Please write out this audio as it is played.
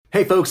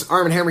Hey folks,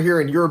 Arm & Hammer here,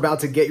 and you're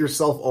about to get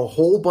yourself a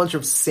whole bunch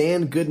of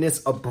Sand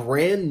goodness, a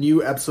brand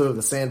new episode of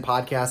the Sand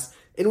Podcast,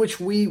 in which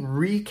we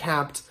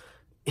recapped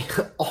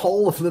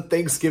all of the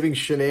Thanksgiving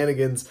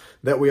shenanigans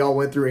that we all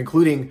went through,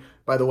 including,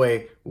 by the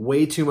way,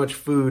 way too much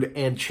food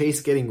and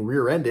Chase getting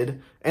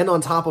rear-ended. And on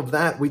top of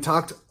that, we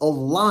talked a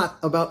lot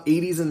about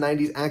 80s and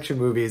 90s action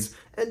movies,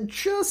 and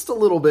just a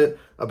little bit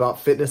about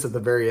fitness at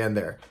the very end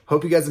there.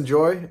 Hope you guys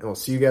enjoy, and we'll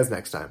see you guys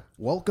next time.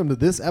 Welcome to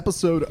this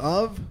episode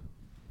of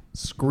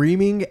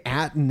Screaming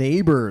at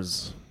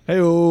Neighbors.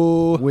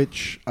 Hey-o.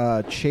 Which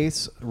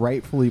Chase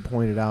rightfully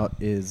pointed out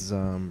is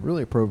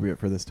really appropriate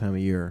for this time of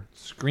year.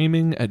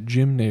 Screaming at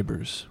gym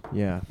neighbors.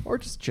 Yeah, or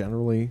just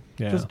generally.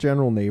 Yeah. Just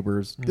general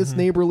neighbors. This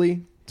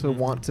neighborly, to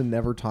want to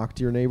never talk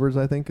to your neighbors,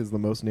 I think, is the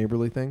most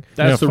neighborly thing.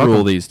 That's the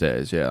rule these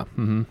days, yeah.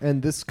 Mm-hmm.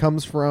 And this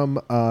comes from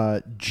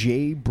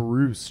J.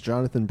 Bruce,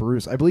 Jonathan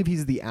Bruce. I believe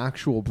he's the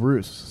actual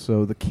Bruce.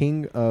 So the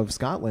King of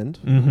Scotland.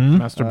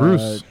 Master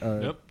Bruce.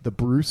 The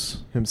Bruce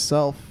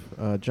himself,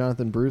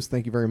 Jonathan Bruce,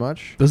 thank you very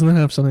much. Doesn't that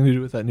have something to do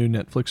with that new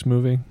Netflix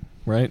movie,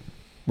 right?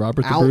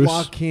 Robert the Outlaw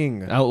Bruce?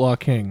 King. Outlaw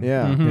King.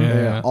 Yeah. Mm-hmm.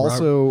 Yeah.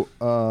 Also,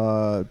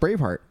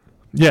 Braveheart.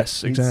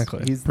 Yes,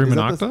 exactly. Prima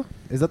Nocta?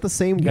 Is that the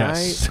same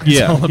Yes. guy?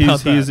 Yeah, all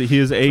about he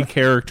is a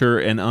character,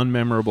 an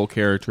unmemorable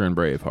character in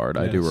Braveheart,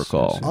 I do Yes,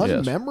 recall.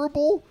 yes,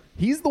 Unmemorable?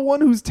 He's the one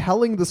who's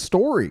telling the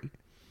story.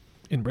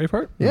 In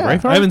Braveheart? Yeah.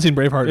 Braveheart? I haven't seen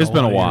Braveheart in It's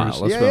been a lot of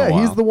while. years. It's been a while.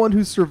 He's the one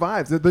who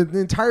survives. The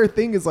entire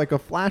thing is like a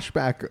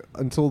flashback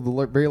until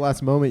the very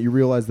last moment you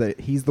realize that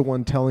he's the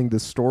one telling the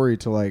story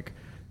to like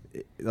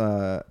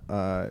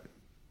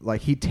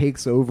he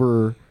takes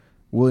over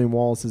William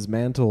Wallace's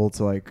mantle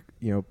to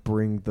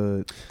bring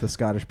the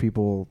Scottish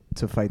people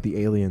to fight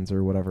the aliens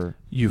or whatever.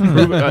 You've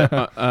proven,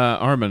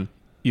 Armin,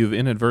 you've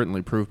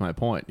inadvertently proved my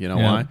point. You know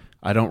why?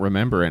 I don't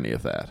remember any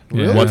of that.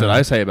 Really? What did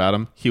I say about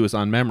him? He was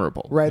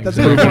unmemorable. Right, that's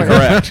Proven the point.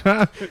 correct.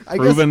 I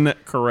Proven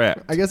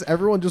correct. I guess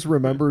everyone just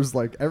remembers,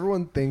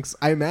 everyone thinks,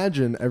 I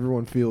imagine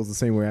everyone feels the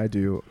same way I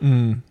do,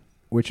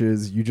 which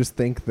is you just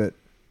think that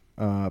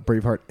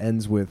Braveheart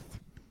ends with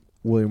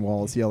William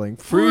Wallace yelling,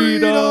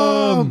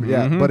 "Freedom!"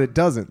 Yeah, but it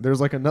doesn't.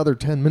 There's another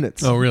 10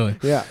 minutes. Oh, really?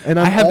 Yeah, and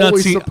I I'm have not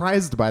always seen-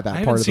 surprised by that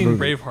I part haven't of the seen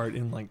movie. Braveheart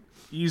in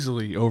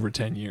easily over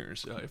 10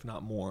 years, if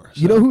not more.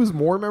 You know who's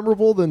more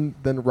memorable than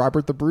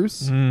Robert the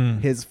Bruce?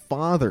 Mm. His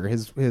father,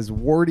 his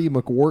warty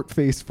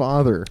McWart-faced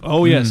father.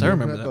 Oh, yes, I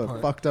remember He that had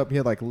part. fucked up. He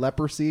had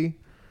leprosy,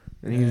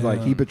 and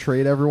he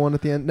betrayed everyone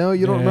at the end. No,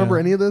 you don't remember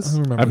any of I this?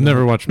 don't remember I've that.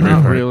 never watched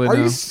Not Braveheart. really. Are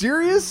no. you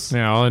serious?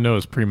 Yeah, all I know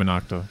is Prima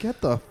Nocta. Get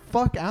the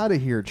fuck out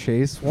of here,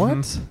 Chase.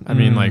 What? I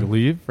mean,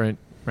 leave right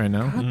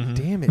now. God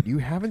damn it! You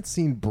haven't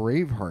seen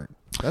Braveheart.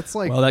 That's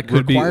Well, that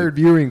could be- required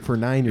viewing for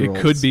 9-year-olds.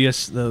 It could be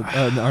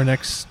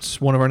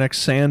one of our next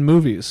Sand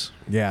movies.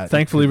 Yeah.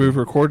 Thankfully, we've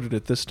recorded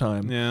it this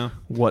time. Yeah.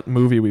 What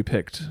movie we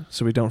picked,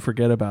 so we don't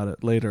forget about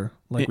it later,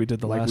 like we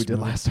did the like last. we did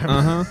movie. last time.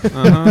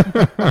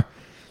 Uh-huh.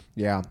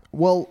 Yeah.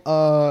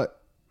 Well,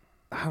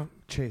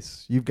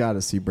 Chase, you've got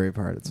to see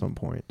Braveheart at some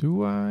point.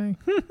 Do I?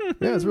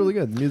 Yeah, it's really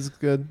good. The music's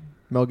good.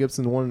 Mel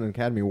Gibson won an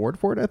Academy Award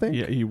for it, I think.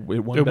 Yeah, it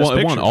won It Best won,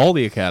 it won Picture. all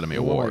the Academy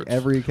It won, Awards.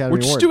 every Academy We're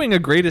just Award. doing a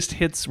greatest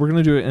hits. We're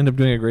gonna end up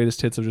doing a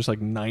greatest hits of just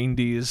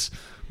 90s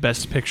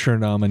Best Picture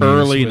nominees.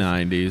 Early with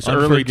 90s,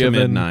 early to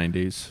Unforgiven.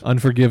 mid-90s.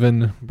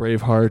 Unforgiven,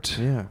 Braveheart.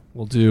 Yeah.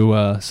 We'll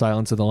do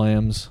Silence of the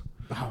Lambs.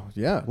 Oh,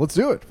 yeah. Let's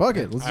do it. Fuck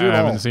it. Let's I do it all.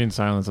 haven't seen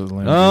Silence of the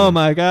Lambs. Oh either.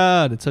 my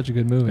God, it's such a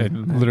good movie.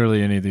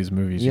 Literally any of these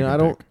movies. You know,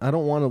 can pick. I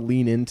don't want to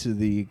lean into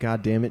the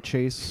goddamn it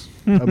Chase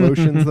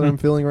emotions that I'm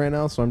feeling right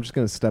now, so I'm just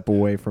going to step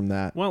away from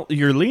that. Well,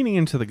 you're leaning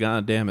into the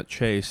goddamn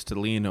Chase to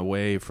lean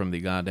away from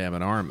the goddamn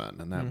Armin,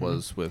 and that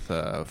was with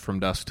From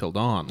Dusk Till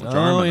Dawn, which Oh,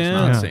 Armin has yeah.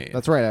 not Yeah. seen.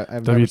 That's right.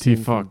 I've never WT seen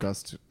From fuck.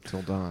 Dusk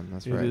Till Dawn.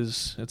 That's It right.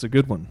 is. It's a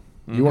good one.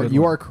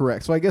 You are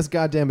correct. So I guess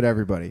goddamn it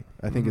everybody,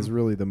 I think is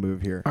really the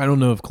move here. I don't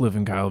know if Cliff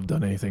and Kyle have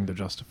done anything to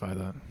justify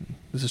that.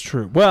 This is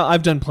true. Well,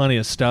 I've done plenty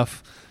of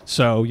stuff,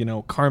 so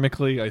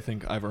karmically, I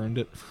think I've earned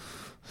it.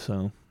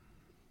 So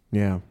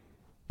Yeah.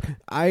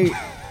 I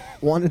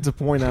wanted to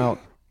point out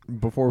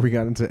before we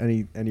got into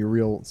any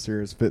real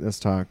serious fitness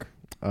talk,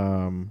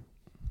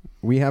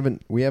 we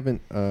haven't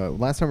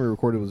last time we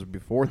recorded was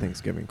before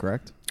Thanksgiving,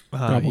 correct?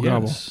 Gobble,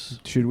 gobble. yes.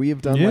 Should we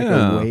have done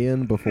Yeah. a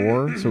weigh-in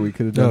before so we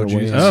could have done Oh, a weigh-in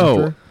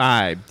Jesus.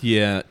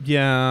 after?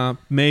 Yeah,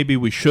 maybe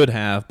we should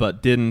have,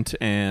 but didn't,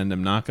 and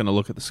I'm not going to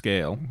look at the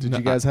scale. Did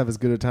you guys have as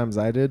good a time as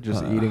I did,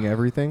 just eating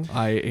everything?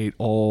 I ate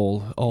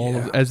all Yeah.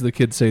 of, as the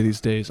kids say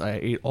these days, I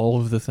ate all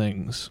of the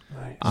things.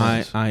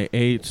 I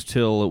ate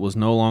till it was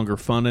no longer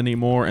fun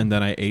anymore, and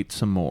then I ate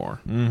some more.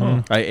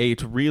 Mm-hmm. I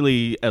ate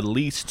really at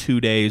least 2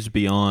 days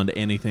beyond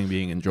anything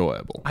being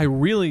enjoyable. It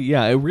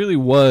really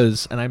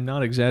was, and I'm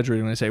not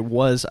exaggerating when I say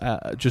was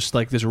just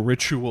like this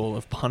ritual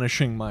of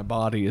punishing my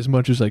body as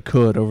much as I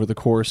could over the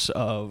course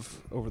of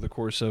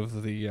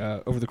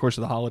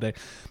the holiday,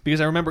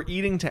 because I remember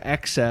eating to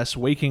excess,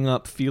 waking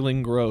up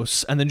feeling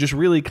gross, and then just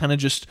really kind of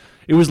just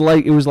it was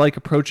like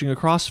approaching a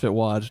CrossFit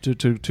WOD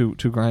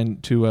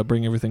to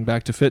bring everything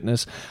back to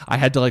fitness. I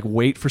had to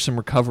wait for some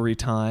recovery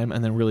time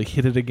and then really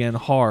hit it again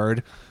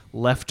hard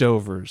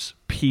leftovers,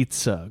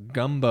 pizza,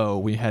 gumbo.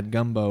 We had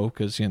gumbo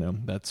because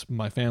that's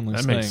my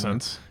family's That thing. makes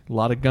sense. A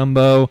lot of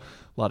gumbo,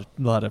 a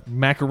lot of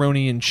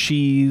macaroni and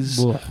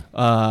cheese,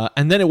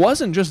 and then it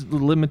wasn't just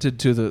limited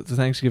to the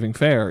Thanksgiving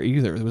fare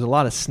either. There was a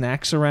lot of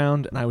snacks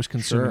around, and I was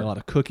consuming a lot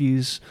of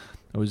cookies.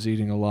 I was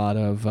eating a lot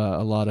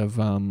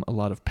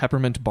of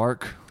peppermint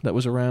bark that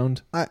was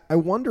around. I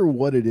wonder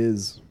what it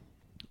is.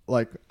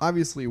 Like,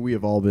 obviously, we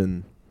have all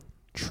been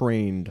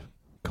trained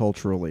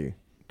culturally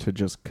to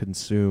just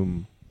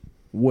consume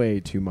way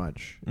too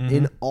much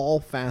in all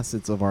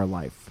facets of our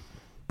life.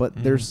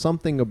 But there's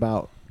something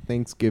about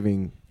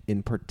Thanksgiving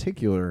in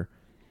particular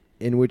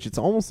in which it's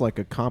almost like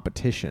a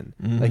competition.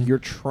 Like, you're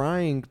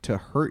trying to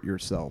hurt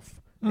yourself,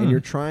 and you're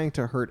trying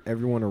to hurt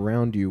everyone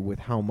around you with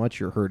how much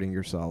you're hurting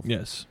yourself.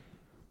 Yes.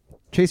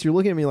 Chase, you're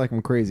looking at me like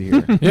I'm crazy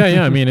here.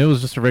 Yeah. I mean, it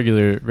was just a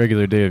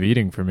regular day of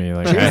eating for me.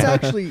 Like,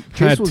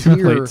 Chase was two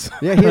here. plates.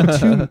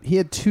 Yeah, he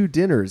had two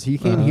dinners. He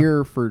came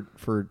here for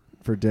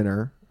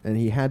dinner, and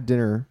he had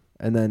dinner.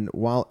 And then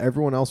while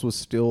everyone else was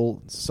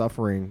still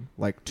suffering,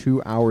 like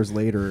 2 hours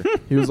later,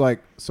 he was like,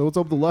 "So what's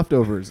up with the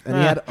leftovers?" And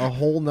he had a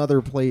whole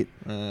nother plate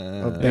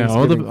of Thanksgiving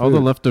all the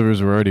food.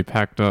 leftovers were already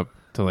packed up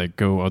to like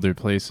go other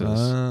places.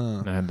 Ah.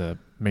 And I had to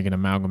make an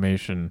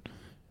amalgamation,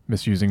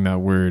 misusing that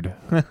word,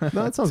 No,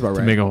 that sounds about to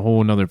right. make a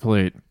whole nother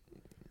plate.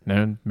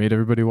 And made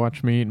everybody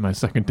watch me eat my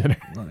second dinner.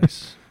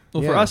 Nice.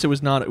 Well, for Yeah. us, it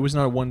was not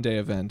a one day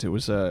event. It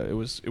was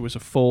a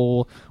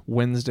full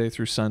Wednesday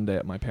through Sunday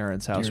at my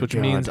parents' house, Dear which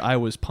God. means I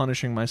was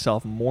punishing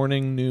myself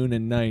morning, noon,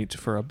 and night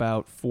for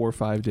about 4 or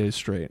 5 days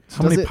straight.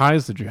 How Does many it-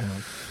 pies did you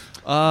have?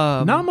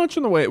 Not much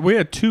in the way. We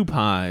had two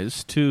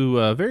pies, two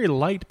very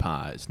light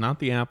pies. Not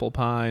the apple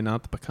pie,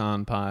 not the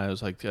pecan pie. It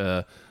was like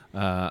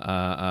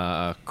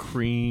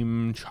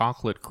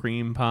chocolate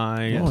cream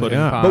pie, Oh, pudding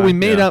yeah. pie. But we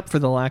made Yeah. up for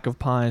the lack of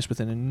pies with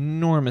an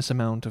enormous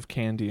amount of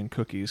candy and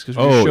cookies because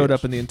we Oh, showed yes.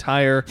 up and the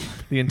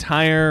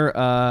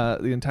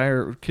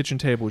entire kitchen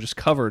table was just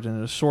covered in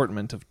an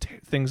assortment of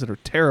things that are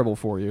terrible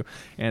for you.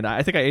 And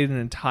I think I ate an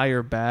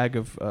entire bag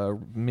of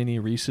mini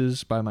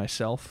Reese's by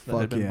myself that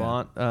had Fuck been yeah.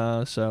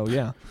 bought. So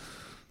yeah,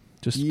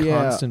 just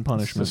Yeah. constant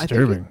punishment. It's I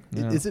think disturbing.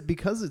 Yeah. Is it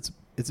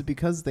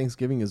because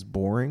Thanksgiving is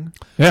boring?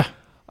 Yeah.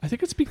 I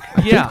think it's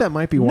I yeah. think that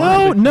might be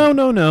why.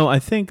 No. I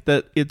think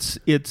that it's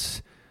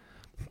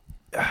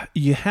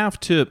you have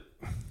to.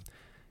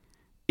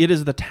 It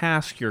is the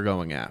task you're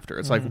going after.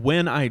 It's like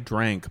when I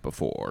drank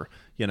before,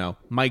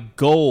 my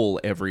goal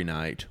every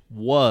night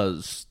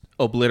was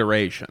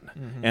obliteration,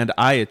 and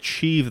I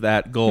achieve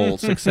that goal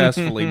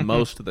successfully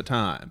most of the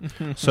time.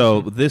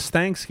 So this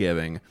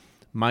Thanksgiving,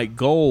 my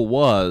goal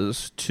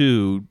was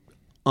to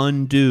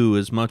undo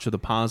as much of the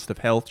positive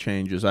health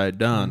changes I had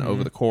done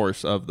over the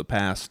course of the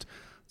past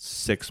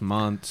 6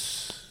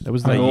 months. That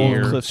was the a goal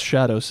year. of Cliff's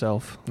shadow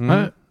self. I'm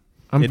It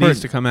part, needs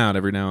to come out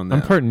every now and then.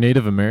 I'm part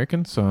Native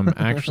American, so I'm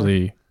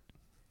actually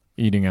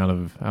eating out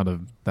of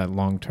that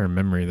long-term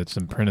memory that's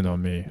imprinted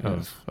on me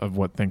of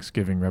what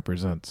Thanksgiving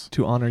represents.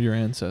 To honor your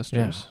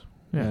ancestors.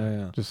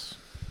 Yeah. Just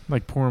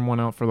like pouring one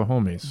out for the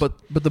homies. But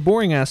the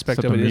boring aspect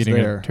Except of it I'm is eating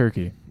there. a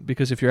turkey.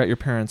 Because if you're at your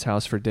parents'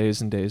 house for days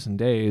and days and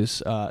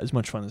days, as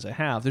much fun as I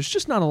have, there's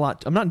just not a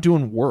lot. I'm not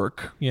doing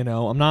work,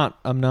 I'm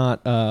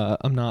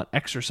not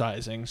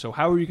exercising. So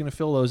how are you going to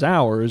fill those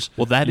hours?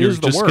 Well, that You're is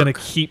the just work. going to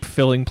keep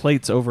filling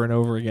plates over and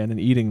over again and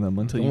eating them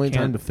until The you only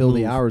can't time to fill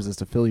the move. hours is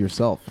to fill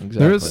yourself. Exactly.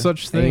 There is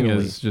such thing Anally.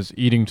 as just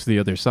eating to the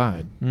other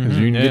side, because Mhm.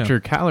 you can Yeah. get your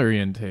calorie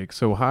intake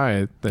so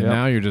high that Yep.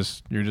 now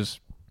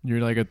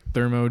you're like a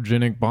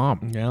thermogenic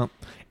bomb. Yeah.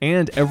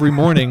 And every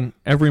morning,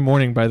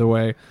 by the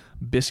way,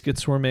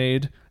 biscuits were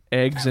made,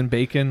 eggs and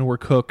bacon were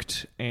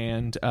cooked,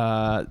 and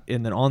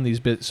then on these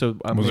bits. So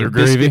Was we there made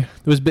biscuit-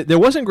 gravy? There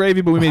wasn't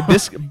gravy, but we made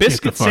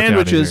biscuit fuck outta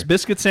sandwiches. here.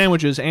 Biscuit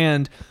sandwiches,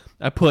 and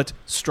I put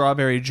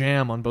strawberry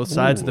jam on both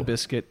sides of the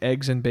biscuit,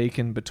 eggs and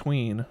bacon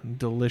between.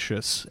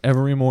 Delicious.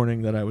 Every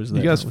morning that I was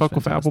there. You guys It was fuck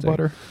with apple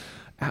fantastic.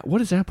 butter?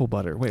 What is apple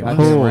butter? Wait, God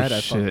what is damn Oh, right, I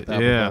fuck shit, with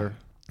apple yeah. butter.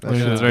 Look at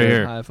shit's this right good.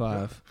 here. High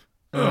five.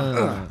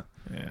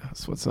 Yeah,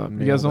 that's what's up. You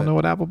Nailed guys don't it. know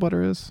what apple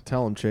butter is?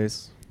 Tell him,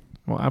 Chase.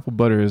 Well, apple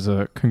butter is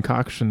a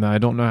concoction that I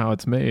don't know how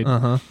it's made,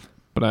 Uh-huh.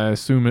 but I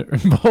assume it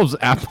involves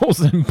apples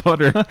and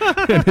butter,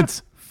 and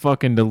it's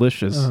fucking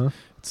delicious. Uh-huh.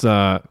 It's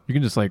you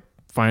can just like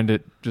find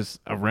it just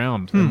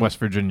around in West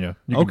Virginia.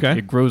 Okay.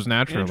 It grows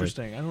naturally.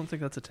 Interesting. I don't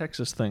think that's a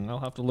Texas thing. I'll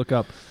have to look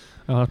up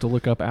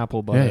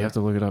apple butter. Yeah, you have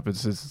to look it up.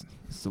 It's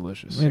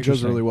delicious. Yeah. It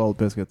goes really well with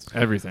biscuits.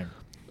 Everything.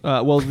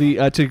 Well,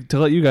 the to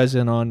let you guys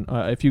in on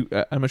if you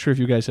I'm not sure if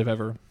you guys have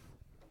ever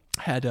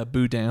had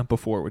boudin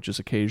before, which is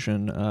a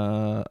Cajun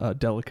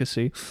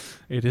delicacy.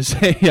 It is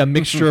a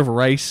mixture of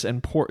rice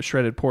and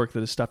shredded pork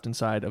that is stuffed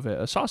inside of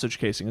a sausage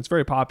casing. It's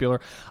very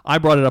popular. I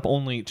brought it up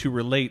only to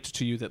relate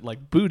to you that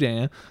like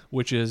boudin,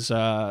 which is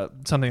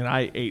something that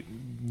I ate,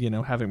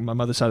 having my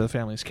mother's side of the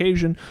family is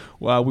Cajun.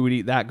 We would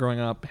eat that growing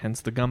up,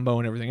 hence the gumbo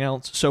and everything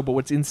else. So, but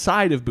what's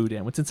inside of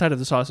boudin, what's inside of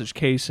the sausage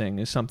casing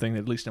is something that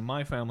at least in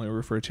my family we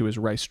refer to as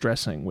rice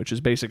dressing, which is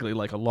basically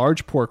like a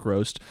large pork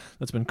roast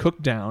that's been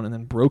cooked down and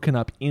then broken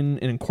up into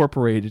and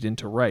incorporated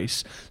into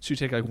rice. So you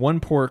take like one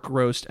pork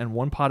roast and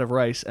one pot of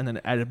rice, and then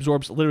it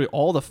absorbs literally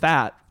all the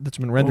fat that's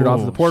been rendered off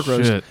of the pork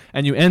roast,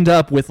 and you end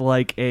up with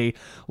like a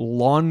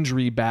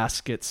laundry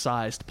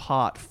basket-sized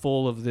pot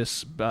full of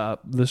this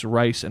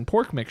rice and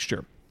pork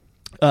mixture.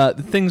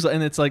 Things,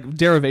 and it's like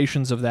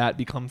derivations of that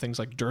become things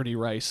like dirty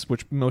rice,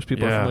 which most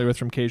people are familiar with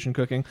from Cajun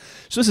cooking.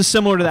 So this is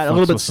similar to that, a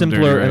little bit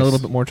simpler and a little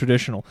bit more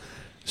traditional.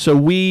 So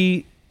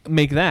we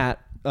make that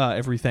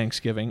every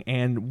Thanksgiving,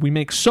 and we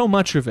make so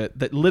much of it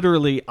that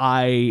literally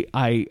I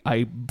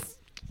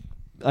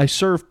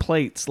serve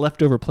plates,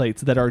 leftover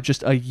plates, that are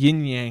just a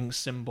yin-yang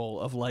symbol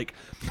of like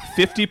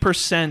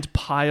 50%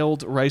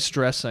 piled rice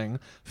dressing,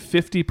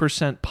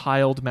 50%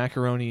 piled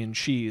macaroni and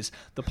cheese.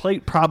 The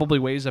plate probably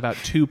weighs about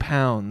 2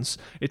 pounds.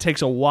 It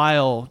takes a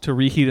while to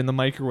reheat in the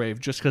microwave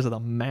just because of the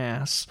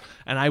mass.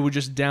 And I would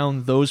just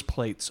down those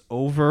plates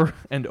over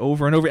and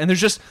over and over. And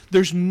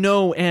there's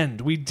no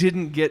end. We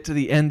didn't get to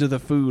the end of the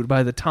food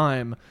by the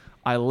time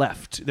I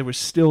left. There was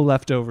still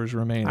leftovers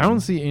remaining. I don't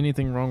see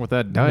anything wrong with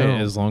that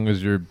diet as long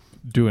as you're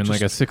doing like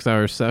a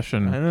 6-hour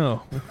session. I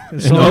know.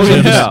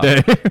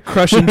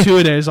 Crushing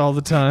 2-a-days all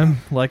the time,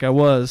 like I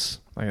was.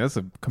 Like that's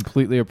a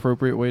completely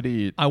appropriate way to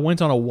eat. I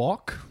went on a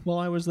walk while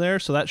I was there,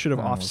 so that should have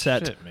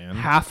offset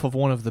half of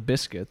one of the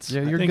biscuits.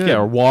 Yeah, you're good. good.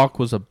 Our walk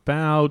was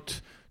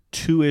about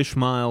 2-ish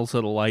miles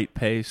at a light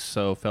pace,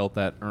 so felt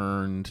that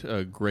earned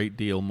a great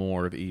deal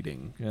more of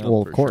eating. Yeah.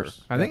 Well, of course.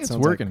 Sure. I think it's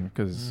working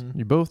because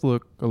you both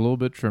look a little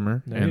bit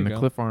trimmer, There you and the go.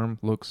 Cliff Arm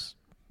looks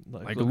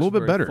like a looks little bit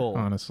very better, full.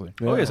 honestly.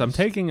 Oh yes, I'm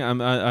taking.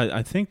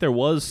 I think there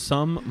was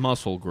some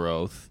muscle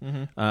growth.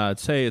 I'd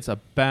say it's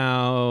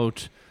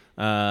about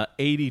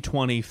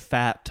 80-20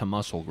 fat to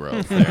muscle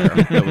growth there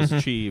that was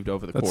achieved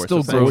over the That's course. still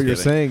of So what you're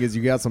Thanksgiving. saying is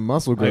you got some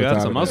muscle growth. I got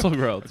out some of it. muscle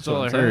growth. That's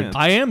all I heard.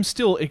 I am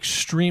still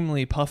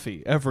extremely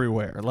puffy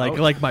everywhere.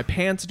 Like my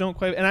pants don't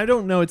quite, and I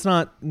don't know. It's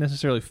not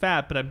necessarily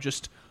fat, but I'm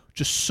just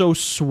so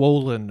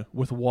swollen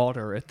with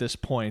water at this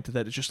point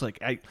that it's just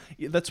like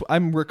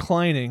I'm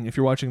reclining. If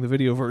you're watching the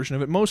video version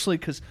of it, mostly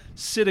because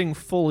sitting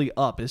fully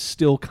up is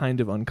still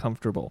kind of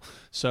uncomfortable.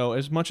 So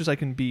as much as I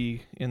can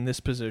be in this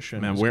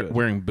position, Man, is good.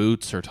 wearing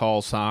boots or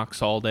tall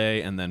socks all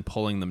day and then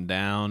pulling them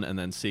down and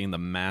then seeing the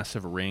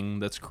massive ring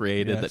that's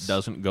created Yes. that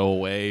doesn't go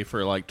away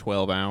for like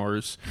 12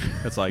 hours.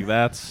 It's like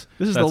this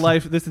is the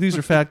life. These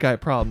are fat guy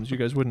problems you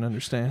guys wouldn't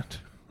understand.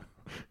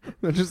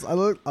 I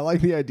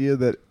like the idea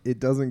that it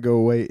doesn't go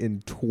away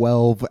in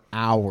 12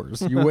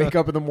 hours. You wake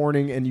up in the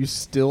morning and you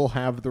still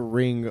have the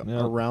ring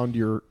around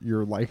your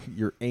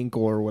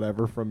ankle or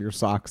whatever from your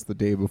socks the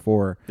day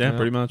before. Yeah,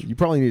 pretty much. You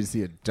probably need to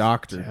see a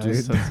doctor,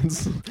 dude.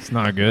 It's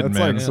not good, That's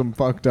man. like some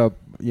fucked up.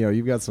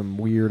 You've got some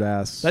weird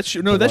ass. That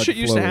shit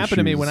used to happen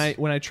to me when I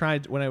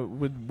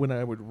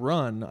would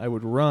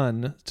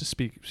run to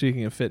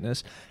speaking of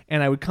fitness,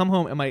 and I would come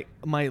home and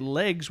my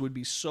legs would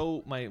be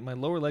my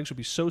lower legs would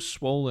be so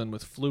swollen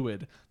with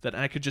fluid that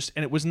I could just,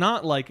 and it was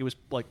not like it was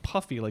like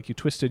puffy like you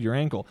twisted your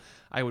ankle.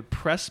 I would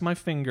press my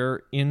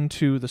finger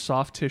into the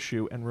soft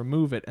tissue and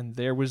remove it, and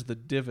there was the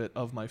divot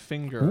of my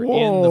finger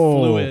in the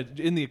fluid,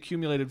 in the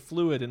accumulated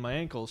fluid in my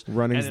ankles.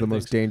 Running's the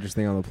most dangerous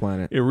thing on the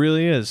planet. It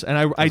really is, and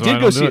I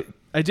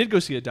did go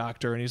see a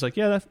doctor, and he's like,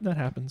 yeah, that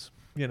happens.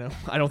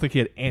 I don't think he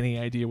had any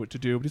idea what to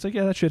do, but he's like,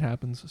 yeah, that shit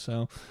happens.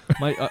 So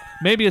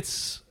maybe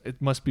it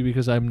must be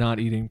because I'm not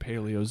eating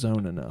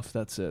Paleozone enough.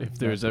 That's it. If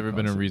there's ever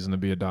been a reason to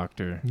be a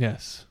doctor,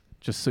 yes,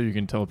 just so you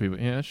can tell people,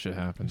 yeah, that shit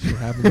happens. it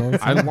happens all the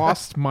time. I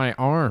lost my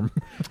arm.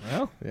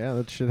 Well, Yeah,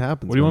 that shit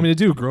happens. what do you want me to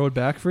do? Grow it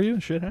back for you?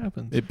 Shit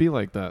happens. It'd be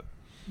like that.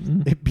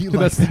 It'd be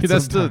like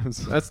That's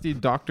the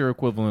doctor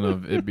equivalent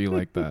of it'd be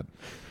like that.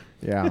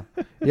 Yeah.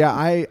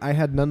 I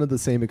had none of the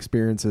same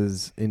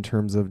experiences in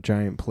terms of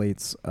giant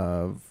plates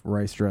of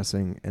rice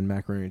dressing and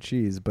macaroni and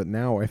cheese, but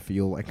now I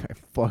feel like I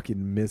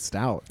fucking missed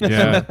out.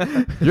 Yeah,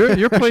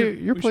 your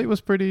plate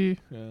was pretty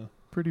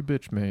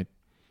bitch made.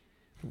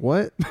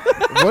 What?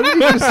 What did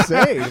you just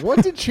say?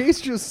 What did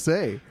Chase just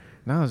say?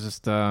 No, it's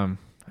just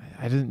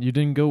you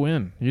didn't go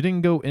in. You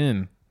didn't go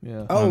in.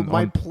 Yeah. Oh,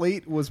 my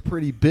plate was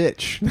pretty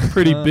bitch.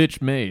 Pretty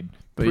bitch made.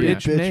 But Pretty yeah.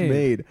 bitch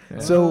made. Yeah.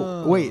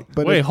 So wait,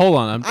 Hold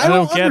on. I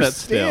don't get it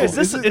still.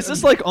 understand. Is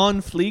this like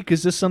on fleek?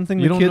 Is this something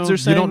You the don't kids know, are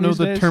saying? You don't know these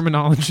the days?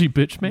 terminology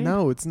bitch made?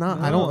 No, it's not.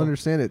 I No. don't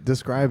understand it.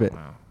 Describe it.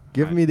 Wow.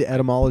 Give me the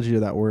etymology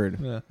of that word.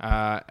 Yeah.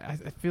 I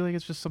feel like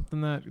it's just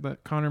something that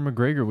Conor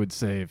McGregor would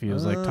say if he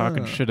was like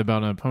talking shit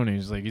about an opponent.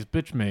 He's like, he's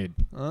bitch made.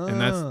 And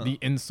that's the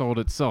insult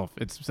itself.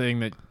 It's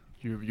saying that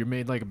you're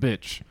made like a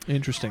bitch.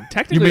 Interesting. You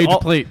Technically, made the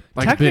plate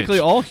like a technically,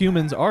 bitch. all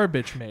humans are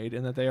bitch made,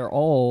 in that they are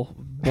all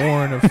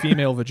born of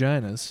female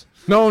vaginas.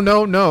 No.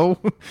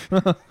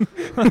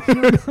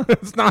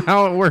 That's not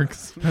how it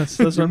works. That's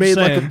what You're I'm made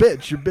saying. like a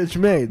bitch. You're bitch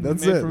made.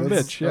 That's Made it. from a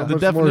That's bitch, yeah. how The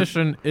much more-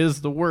 definition is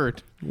the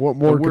word. What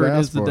more The could I word ask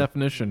is the for?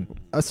 definition.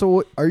 So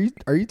what, are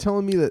you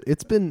telling me that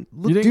it's been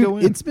didn't dude, go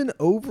in. it's been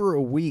over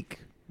a week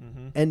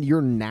and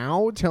you're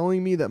now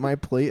telling me that my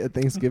plate at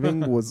Thanksgiving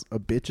was a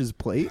bitch's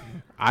plate?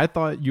 I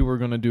thought you were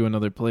going to do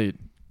another plate.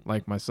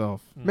 like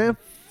myself. Man,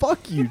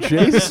 fuck you,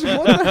 Chase.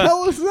 What the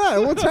hell is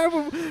that? What type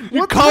of...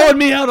 You're what calling type-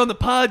 me out on the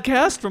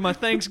podcast for my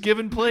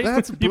Thanksgiving plate?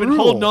 That's You've been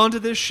brutal. holding on to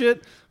this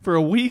shit for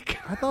a week.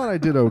 I thought I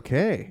did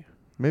okay.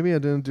 Maybe I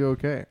didn't do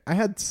okay. I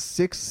had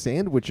 6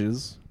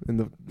 sandwiches in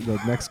the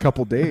next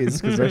couple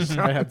days because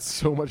I had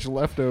so much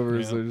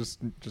leftovers. I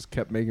just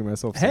kept making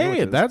myself Hey,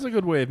 sandwiches. that's a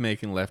good way of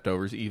making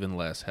leftovers even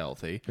less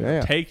healthy.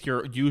 Yeah. Take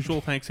your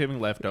usual Thanksgiving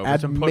leftovers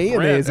Add and put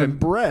mayonnaise bread and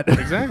bread.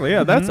 Exactly.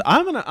 Yeah, that's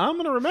I'm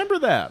gonna remember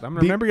that. I'm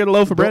gonna remember to get a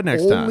loaf of bread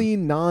next The time. only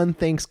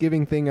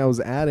non-Thanksgiving thing I was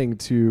adding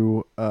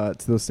to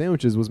those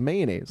sandwiches was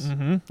mayonnaise,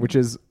 which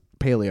is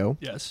paleo,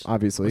 Yes.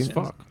 obviously.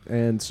 Fuck.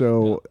 And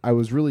so I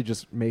was really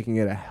just making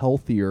it a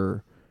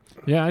healthier.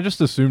 Yeah, I just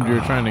assumed you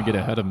were trying to get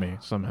ahead of me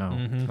somehow.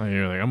 Like,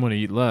 you're like, I'm going to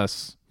eat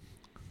less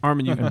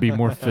Armin, you and be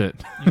more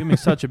fit. You give me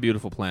such a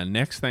beautiful plan.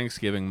 Next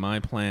Thanksgiving, my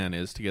plan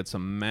is to get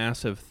some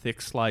massive thick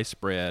slice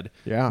bread,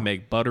 Yeah.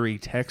 make buttery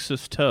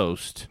Texas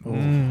toast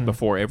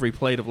before every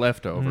plate of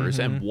leftovers,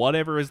 and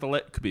whatever is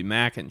could be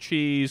mac and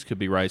cheese, could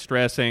be rice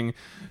dressing,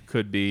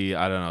 could be,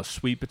 I don't know,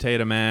 sweet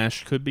potato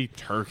mash, could be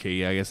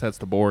turkey. I guess that's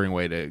the boring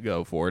way to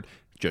go for it.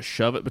 Just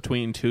shove it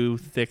between 2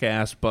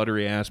 thick-ass,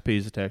 buttery-ass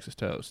pieces of Texas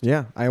toast.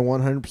 Yeah, I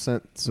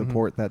 100%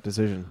 support that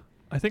decision.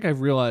 I think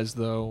I've realized,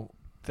 though,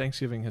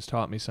 Thanksgiving has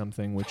taught me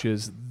something, which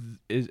is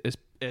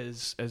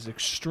as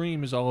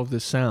extreme as all of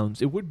this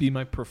sounds, it would be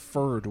my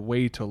preferred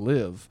way to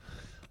live.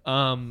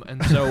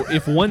 And so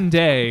if one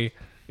day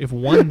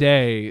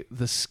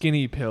the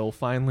skinny pill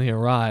finally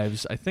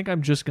arrives, I think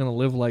I'm just going to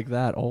live like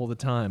that all the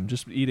time,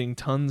 just eating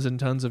tons and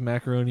tons of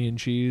macaroni and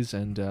cheese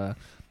and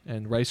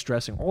rice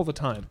dressing all the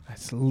time.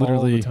 It's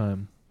literally all the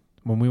time.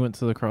 when we went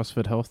to the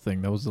CrossFit Health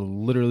thing. That was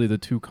literally the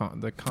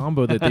the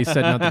combo that they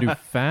said not to do: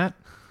 fat,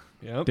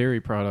 Yep. dairy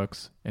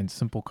products, and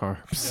simple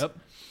carbs. Yep.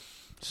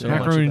 So much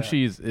of Macaroni and that.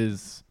 cheese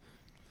is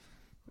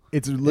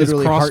It's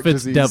literally heart CrossFit's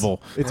disease.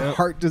 devil. It's Yep.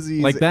 heart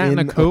disease Like that in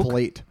and a Coke.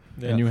 plate.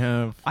 Yeah. and you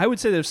have I would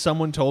say that if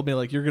someone told me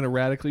like you're going to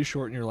radically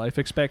shorten your life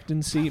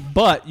expectancy,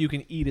 but you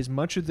can eat as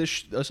much of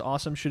this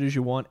awesome shit as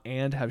you want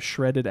and have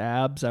shredded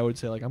abs, I would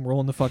say like I'm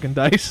rolling the fucking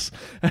dice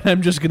and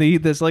I'm just going to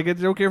eat this. Like I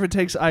don't care if it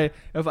takes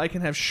if I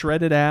can have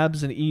shredded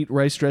abs and eat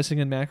rice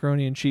dressing and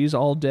macaroni and cheese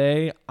all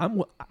day,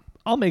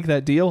 I'll make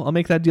that deal. I'll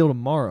make that deal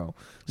tomorrow.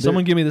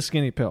 Someone give me the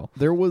skinny pill.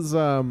 There was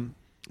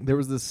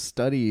this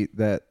study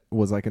that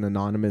was like an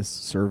anonymous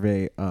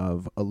survey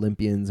of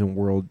Olympians and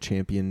world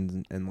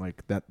champions and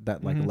like that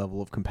like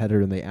level of competitor,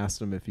 and they asked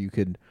them if you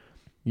could,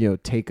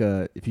 take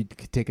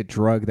a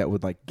drug that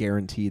would like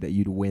guarantee that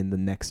you'd win the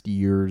next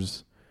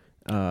year's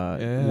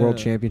world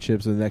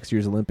championships or the next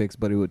year's Olympics,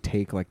 but it would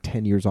take like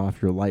 10 years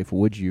off your life,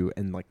 would you?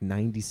 And like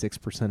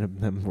 96% of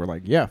them were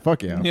like, yeah,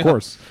 fuck yeah, of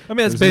course. I mean,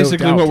 that's There's no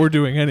basically doubt. what we're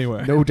doing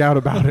anyway. No doubt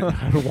about it.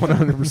 I would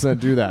 100%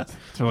 do that.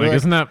 so like,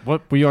 isn't that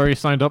what we already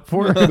signed up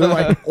for? They're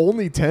like,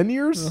 only 10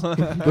 years?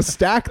 The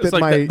stack that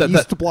like my that-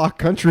 East Block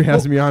country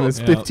has me on is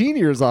Yeah. 15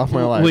 years off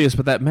my life. Well, yes,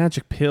 but that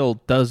magic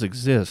pill does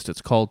exist.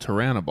 It's called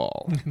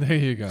Turinabol. There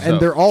you go. And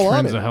they're all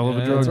on Trin's it. a hell of a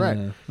Yeah. drug. That's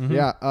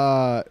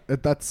right.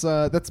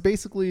 Yeah, that's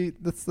basically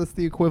that's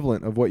the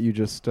equivalent of what you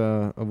just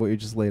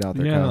laid out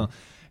there. Yeah. Kyle.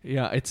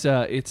 Yeah, it's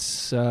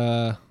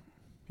yeah.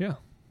 Yeah.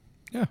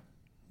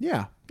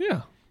 Yeah.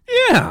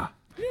 Yeah.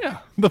 Yeah.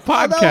 The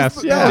Oh, that podcast.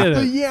 was, Yeah. that was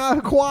the yeah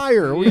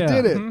choir. We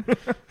Yeah. did it.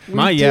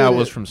 My did yeah it.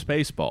 was from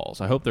Spaceballs.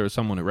 I hope there was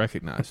someone who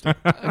recognized it.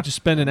 I just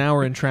spent an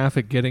hour in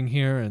traffic getting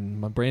here, and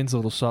my brain's a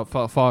little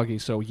foggy.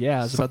 So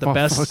yeah, it's about the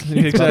best. Foggy.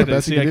 It's about the Exactly.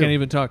 best See, you I can can't do.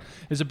 even talk.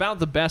 It's about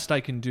the best I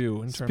can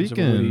do in terms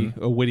Speaking-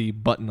 of a witty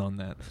button on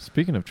that.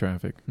 Speaking of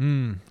traffic,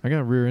 Mm. I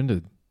got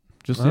rear-ended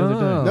just the other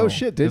Oh. day. No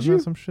shit, did Isn't that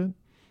you? some shit?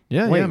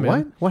 Yeah, Wait, yeah,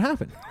 man. what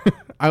happened?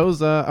 I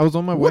was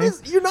on my What way.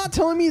 is? You're not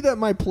telling me that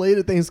my plate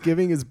at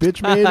Thanksgiving is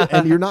bitch made,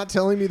 and you're not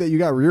telling me that you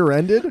got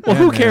rear-ended? Well, Yeah,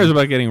 who man. cares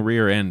about getting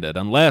rear-ended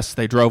unless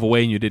they drove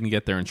away and you didn't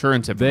get their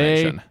insurance They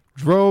information?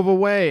 drove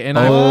away, and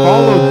I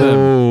followed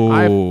them.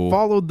 I Oh.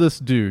 followed this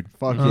dude.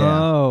 Fuck yeah.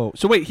 Oh,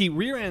 so wait, he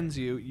rear ends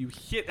you. You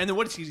hit, and then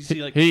what does he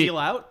see? Like He- peel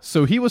out?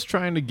 So he was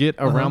trying to get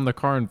around the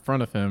car in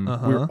front of him.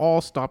 Uh-huh. We were all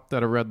stopped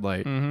at a red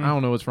light. Mhm. I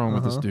don't know what's wrong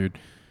with this Uh-huh. dude.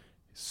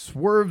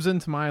 Swerves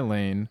into my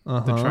lane to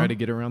Uh-huh. try to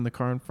get around the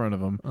car in front of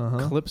him. Uh-huh.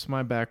 Clips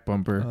my back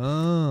bumper,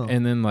 Oh,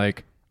 and then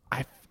like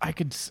I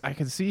could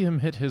see him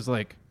hit his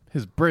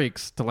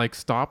brakes to like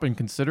stop and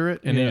consider it,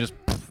 and Yeah. he just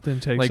then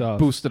takes like off.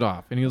 boosted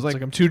off, and he was It's like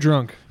like I'm too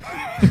drunk.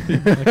 I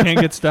can't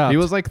get stopped. he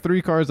was like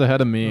 3 cars ahead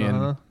of me,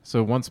 Uh-huh. and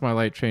so once my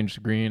light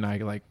changed green, I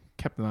like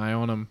kept an eye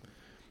on him,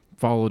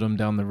 followed him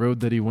down the road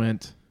that he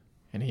went,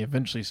 and he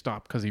eventually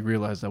stopped because he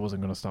realized I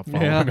wasn't going to stop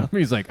following Yeah. him.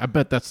 He's like, I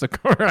bet that's the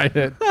car I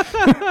hit.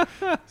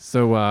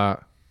 So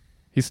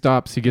he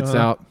stops, he gets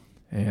out,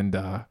 and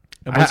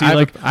And was he I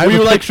like- have, I have were a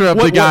you like, picture of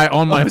what- the guy what-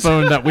 on my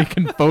phone that we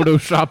can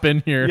Photoshop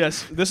in here.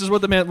 Yes, this is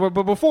what the man. But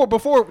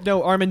before,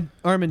 no, Armin,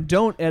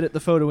 don't edit the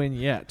photo in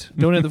yet.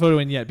 Don't edit the photo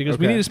in yet because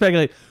we Okay. need to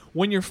speculate.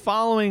 When you're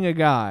following a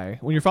guy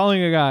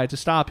to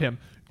stop him,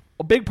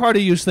 a big part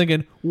of you is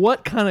thinking,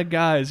 what kind of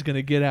guy is going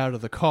to get out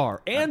of the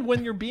car? And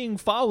when you're being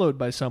followed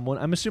by someone,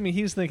 I'm assuming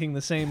he's thinking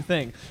the same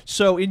thing.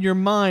 So in your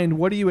mind,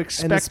 what do you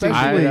expect? And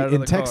especially out of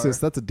in the Texas,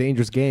 car? that's a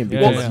dangerous game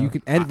because yeah. you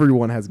can.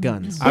 Everyone has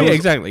guns. Yeah,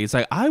 exactly. It's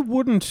like I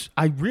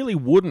really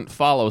wouldn't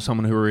follow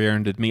someone who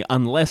rear-ended me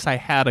unless I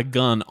had a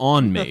gun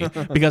on me,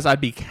 because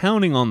I'd be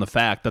counting on the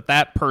fact that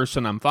that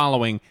person I'm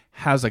following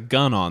has a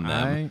gun on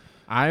them.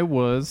 I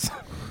was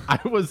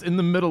in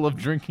the middle of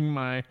drinking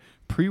my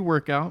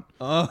pre-workout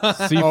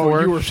C4. Oh,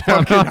 you were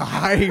fucking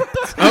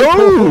hyped.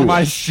 Oh,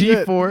 my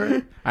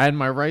C4. I had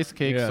my rice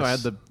cake, so I had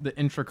Yes. the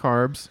intra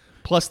carbs.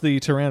 Plus the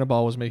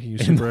Tyrannoball was making you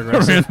super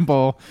aggressive.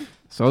 Ball.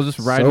 So I was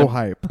just riding So a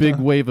hype. big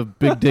wave of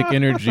big dick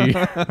energy.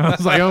 I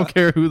was like, I don't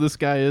care who this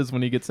guy is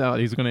when he gets out.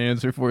 He's going to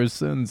answer for his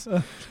sins.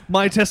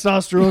 My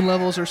testosterone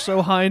levels are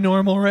so high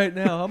normal right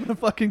now. I'm going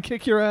to fucking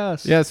kick your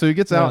ass. Yeah, so he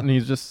gets out Yeah. and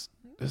he's just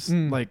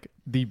like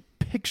the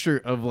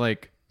picture of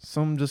like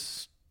some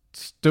just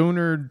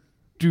stoner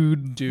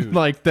dude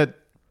like that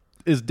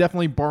is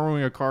definitely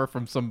borrowing a car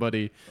from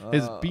somebody.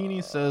 His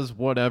beanie says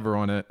whatever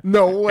on it.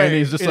 No way. And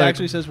he's just It like,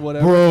 actually says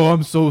whatever. bro,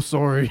 I'm so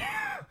sorry.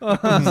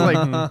 It's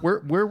like,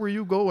 where were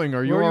you going?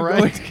 Are you Where all are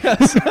you right? going?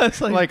 Yes, it's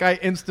Like I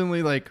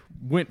instantly like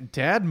went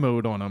dad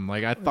mode on him.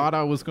 Like I thought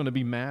I was going to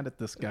be mad at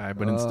this guy,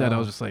 but instead I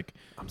was just like,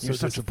 you're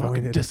so such a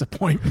fucking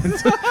disappointed."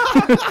 disappointment.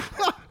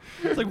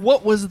 It's like,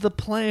 what was the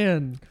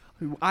plan?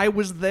 I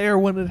was there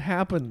when it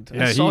happened.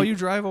 Yeah, I saw he- you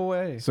drive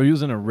away. So he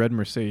was in a red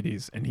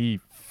Mercedes and he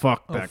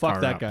fucked that fuck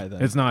car that up. guy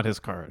then. It's not his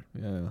car.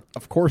 Yeah.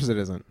 Of course it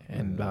isn't.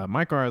 And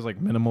my car has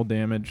like minimal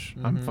damage.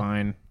 I'm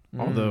fine.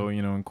 Although,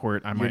 in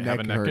court I might have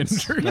a neck hurts.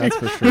 injury. That's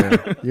for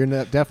sure. You're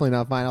definitely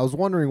not fine. I was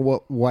wondering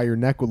why your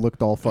neck would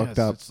look all fucked Yes,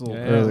 up it's a little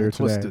earlier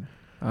twisted.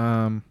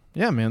 today.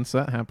 Yeah, man. So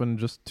that happened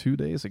just 2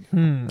 days ago.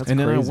 That's and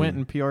then I crazy. went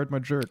and PR'd my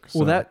jerk. So.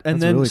 Well, that and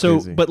that's then really so,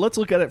 crazy. but let's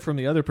look at it from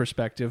the other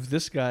perspective.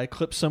 This guy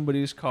clips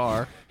somebody's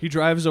car. He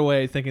drives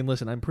away, thinking,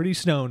 "Listen, I'm pretty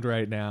stoned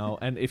right now."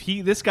 And if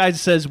this guy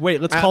says,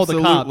 "Wait, let's call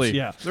the cops,"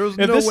 yeah, There was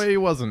If no this- way he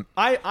wasn't.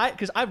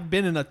 because I've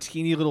been in a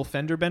teeny little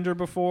fender bender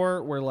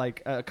before, where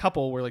like a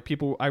couple, where like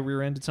I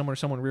rear-ended someone or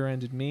someone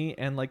rear-ended me,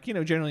 and like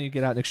generally you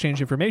get out and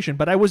exchange information.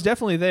 But I was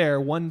definitely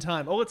there one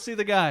time. Oh, let's see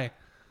the guy.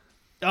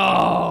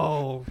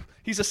 Oh,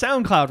 he's a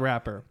SoundCloud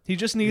rapper. He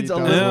just needs He a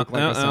does little. look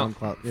like a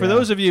SoundCloud. For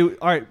those of you,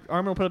 all right,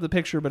 Armin will put up the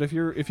picture. But if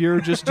you're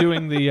just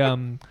doing the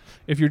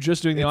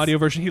the audio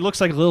version, he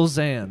looks like Lil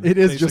Xan. It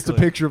is just a basically.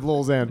 picture of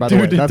Lil Xan, by the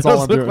way. Dude, That's it does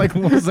all I'm look doing. like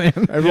Lil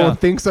Xan. Everyone Yeah.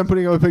 thinks I'm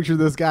putting up a picture of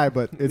this guy,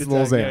 but it's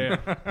Lil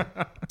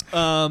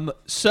Xan.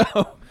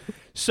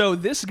 So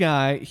this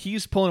guy,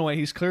 he's pulling away.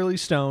 He's clearly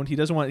stoned.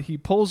 He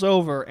pulls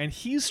over and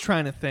he's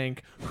trying to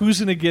think who's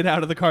going to get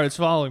out of the car that's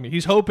following me.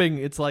 He's hoping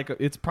he's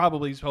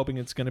hoping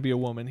it's going to be a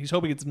woman. He's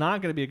hoping it's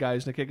not going to be a guy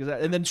who's going to kick his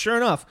ass. And then sure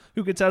enough,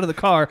 who gets out of the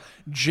car?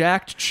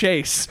 Jacked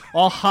Chase,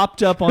 all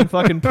hopped up on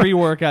fucking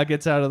pre-workout,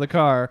 gets out of the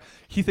car.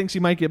 He thinks he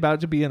might be about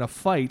to be in a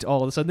fight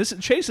all of a sudden.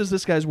 Chase is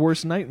this guy's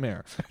worst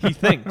nightmare, he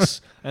thinks.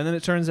 And then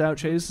it turns out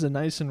Chase is a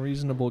nice and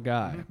reasonable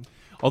guy.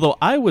 Although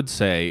I would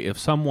say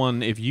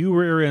if you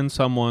rear end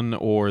someone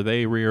or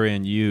they rear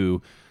end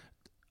you,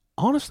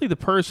 honestly, the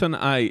person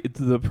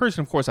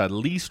of course I'd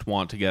least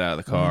want to get out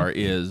of the car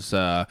is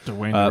Dwayne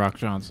The Rock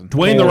Johnson.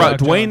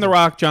 Dwayne The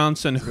Rock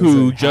Johnson,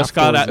 who just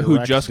got out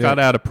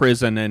got of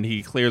prison, and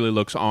he clearly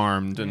looks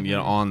armed and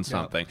on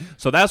something.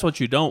 So that's what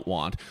you don't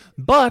want.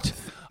 But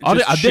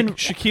I've been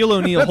Shaquille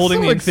O'Neal holding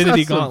so the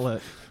Infinity excessive.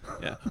 Gauntlet.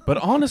 Yeah, but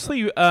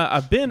honestly,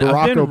 I've been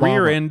Barack Obama.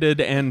 rear-ended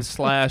and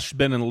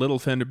been in little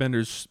fender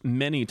benders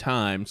many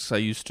times. I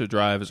used to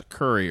drive as a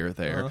courier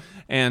there,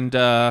 and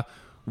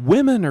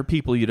women are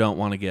people you don't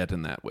want to get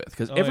in that with,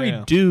 because every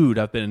dude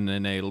I've been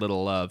in a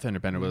little fender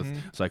bender with,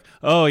 it's like,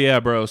 oh yeah,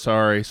 bro,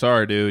 sorry,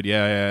 dude,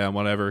 yeah,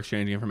 whatever,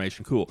 exchanging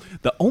information, cool.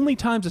 The only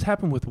times it's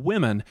happened with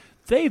women,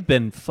 they've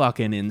been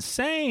fucking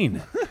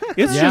insane.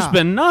 It's just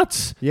been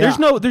nuts. Yeah.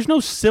 There's no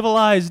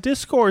civilized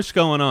discourse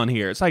going on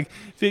here. It's like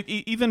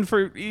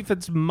if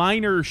it's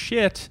minor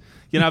shit.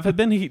 I've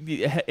been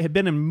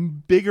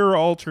in bigger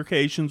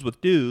altercations with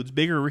dudes,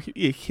 bigger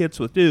hits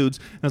with dudes.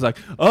 And I was like,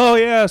 oh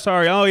yeah,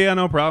 sorry, oh yeah,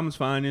 no problem, it's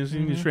fine. It's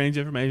strange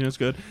information, it's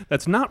good.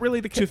 That's not really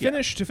the case.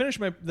 To finish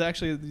my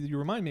actually, you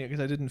remind me because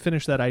I didn't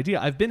finish that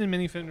idea. I've been in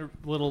many fender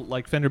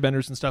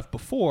benders and stuff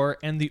before,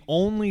 and the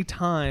only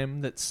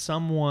time that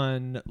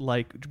someone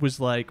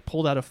was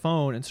pulled out a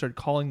phone and started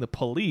calling the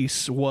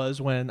police was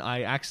when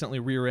I accidentally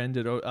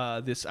rear-ended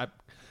this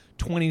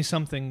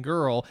 20-something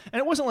girl, and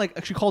it wasn't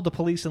like she called the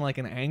police in like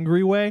an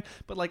angry way,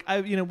 but like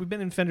we've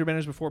been in fender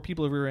benders before.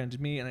 People have rear-ended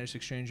me, and I just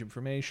exchange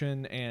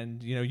information,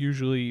 and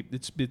usually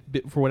it's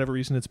for whatever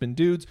reason it's been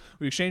dudes.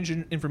 We exchanged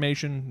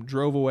information,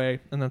 drove away,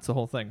 and that's the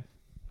whole thing.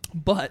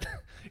 But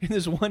in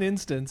this one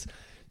instance,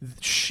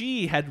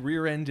 she had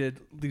rear-ended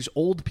these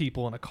old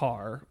people in a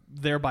car,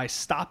 thereby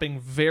stopping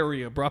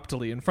very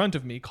abruptly in front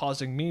of me,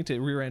 causing me to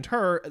rear-end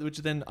her, which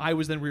then I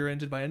was then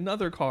rear-ended by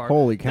another car.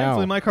 Holy cow.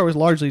 Thankfully, my car was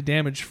largely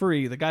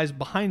damage-free. The guys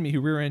behind me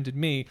who rear-ended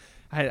me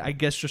I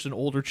guess just an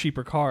older,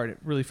 cheaper car, and it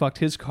really fucked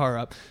his car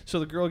up. So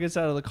the girl gets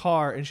out of the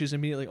car, and she's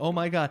immediately, oh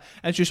my God.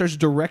 And she starts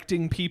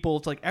directing people.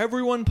 It's like,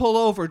 everyone pull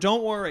over.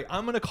 Don't worry.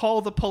 I'm going to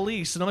call the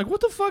police. And I'm like, what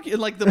the fuck? And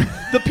like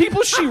the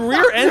people she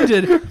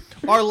rear-ended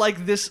are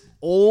like this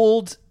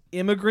old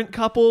immigrant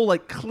couple,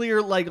 like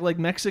clear like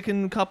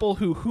Mexican couple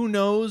who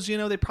knows,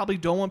 they probably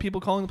don't want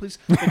people calling the police.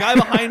 The guy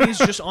behind me is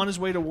just on his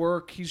way to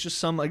work. He's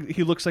just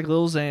he looks like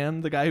Lil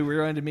Xan, the guy who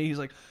rear-ended me. He's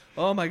like,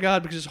 oh my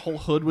God, because his whole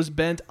hood was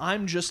bent.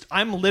 I'm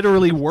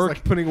literally working.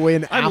 Like putting away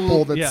an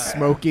apple that's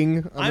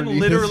smoking. I'm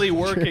literally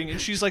working, and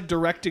she's like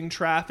directing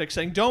traffic,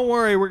 saying, don't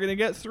worry, we're going to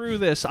get through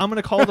this. I'm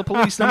going to call the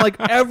police. And I'm like,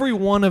 every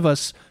one of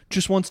us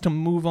just wants to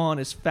move on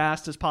as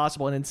fast as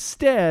possible. And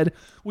instead,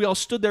 we all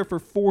stood there for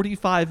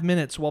 45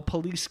 minutes while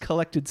police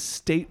collected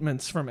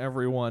statements from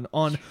everyone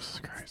on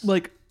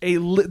like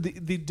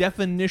the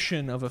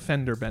definition of a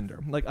fender bender.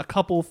 Like a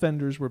couple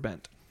fenders were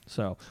bent.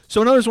 So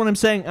notice what I'm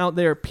saying out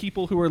there,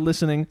 people who are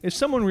listening, if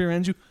someone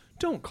rear-ends you,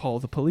 don't call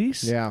the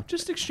police. Yeah.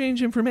 Just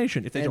exchange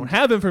information. If they don't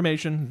have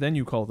information, then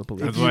you call the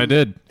police. That's what I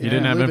did. He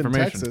didn't have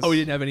information. Texas. Oh,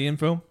 you didn't have any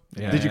info?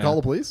 Yeah. Did you call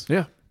the police?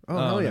 Yeah. Oh,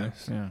 hell yeah.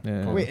 Nice.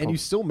 Yeah. Wait, and you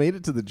still made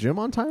it to the gym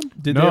on time?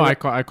 I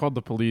called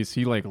the police.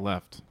 He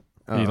left.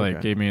 Oh, he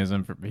okay. gave me his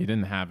info. He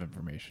didn't have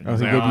information. Oh, He's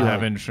he like, gave I don't you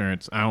have that.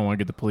 insurance. I don't want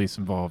to get the police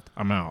involved.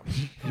 I'm out.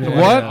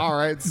 What? All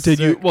right. Did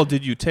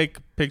you take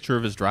a picture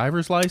of his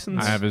driver's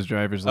license? I have his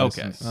driver's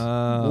Okay. license.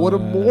 What a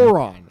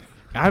moron.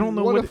 I don't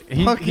know What what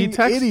a fucking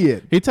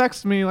idiot. He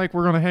texted me like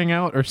we're gonna hang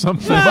out or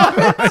something.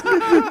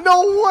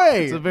 No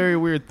way. It's a very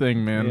weird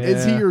thing, man. Yeah.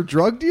 Is he your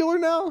drug dealer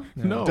now?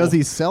 No. Does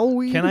he sell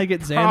weed? Can I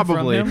get Xan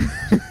Probably. from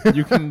him?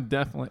 You can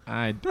definitely.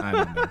 I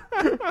don't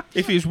know.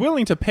 If he's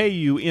willing to pay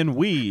you in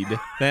weed,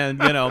 then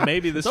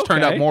maybe this It's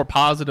turned okay. out more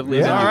positively.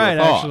 Yeah. than All you right,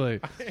 thought. actually.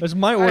 This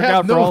might work I have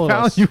out for all no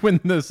of us. value in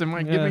this. Am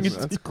I giving Yes. it?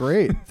 That's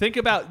great. Think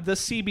about the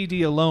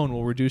CBD alone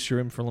will reduce your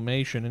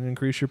inflammation and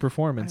increase your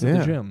performance at Yeah.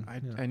 the gym.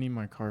 I need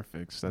my car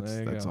fixed. That's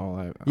There you that's go. all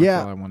I. Yeah.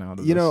 That's all I want out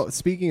of You this. know,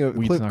 speaking of,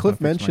 Weed's Cliff, not Cliff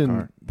gonna fix my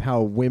mentioned car.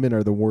 how women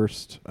are the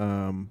worst,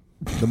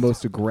 the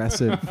most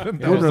aggressive. That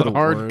women was are a the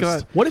hard worst.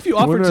 cut. What if you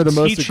Women offered are to the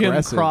most teach him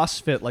aggressive.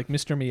 CrossFit like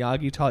Mr.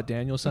 Miyagi taught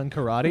Daniel-san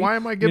karate? Why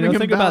am I giving him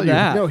think about value?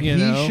 that. No, you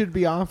he know? should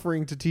be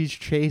offering to teach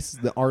Chase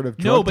the art of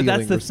drug No, but dealing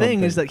that's the or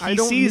thing is something. that I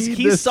don't need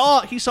he this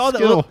saw that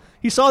skill.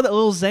 he saw that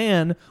Lil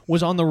Xan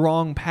was on the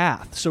wrong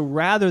path. So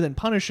rather than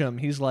punish him,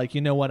 he's like,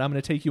 you know what? I'm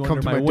going to take you Come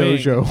under to my my wing.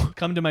 dojo.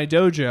 Come to my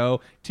dojo.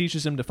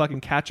 Teaches him to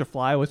fucking catch a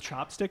fly with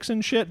chopsticks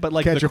and shit. But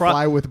like catch the a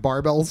fly with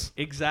barbells.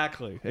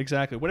 Exactly.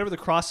 Whatever the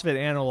CrossFit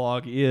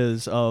analog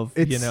is of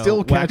It's still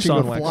wax catching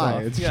on, a wax fly.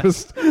 off. It's Yeah.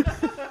 just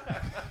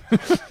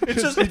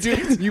it's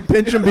just you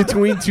pinch them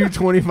between two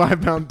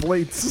 25-pound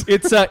plates.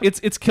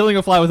 it's killing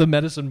a fly with a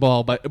medicine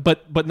ball,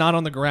 but not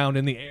on the ground,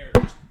 in the air.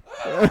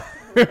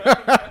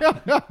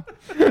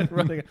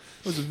 It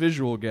was a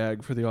visual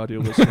gag for the audio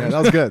listeners. Yeah,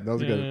 that was good. That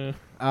was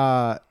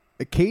Yeah.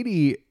 good.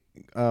 Katie,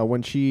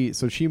 when she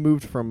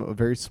moved from a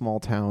very small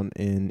town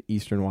in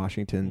Eastern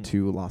Washington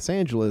to Los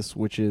Angeles,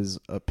 which is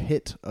a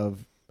pit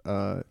of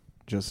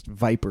just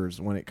vipers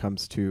when it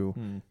comes to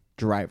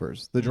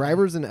drivers. The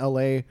drivers in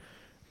LA,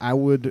 I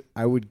would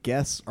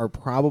guess, are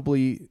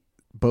probably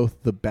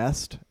both the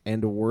best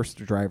and the worst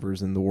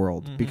drivers in the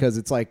world because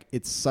it's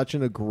such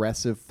an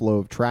aggressive flow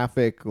of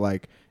traffic.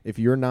 Like if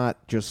you're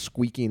not just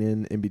squeaking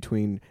in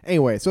between.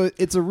 Anyway, so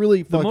it's a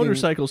really The fucking,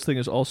 motorcycles thing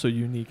is also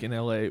unique in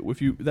LA.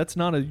 That's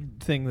not a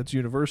thing that's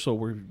universal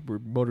where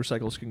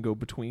motorcycles can go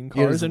between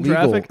Yeah, cars it's in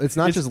legal. traffic. It's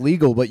not just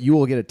legal, but you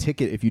will get a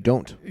ticket if you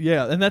don't.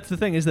 Yeah, and that's the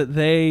thing is that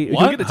you'll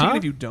What? get a ticket Huh?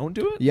 if you don't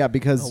do it. Yeah,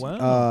 because Oh,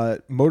 wow.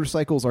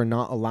 motorcycles are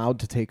not allowed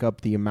to take up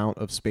the amount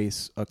of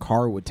space a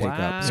car would take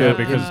Wow. up. So So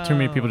because too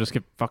many people just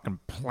get fucking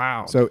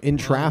plowed. so in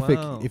traffic,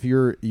 wow. if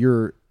you're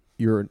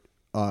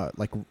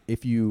like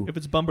if you If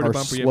it's bumper to are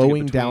bumper, you have to get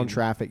slowing down between.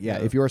 traffic, Yeah.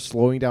 if you are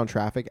slowing down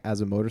traffic as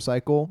a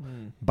motorcycle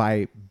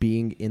by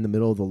being in the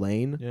middle of the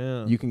lane,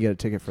 Yeah. you can get a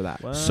ticket for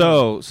that. Wow.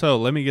 So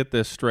let me get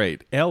this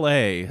straight.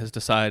 LA has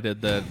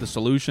decided that the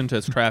solution to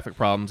its traffic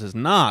problems is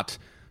not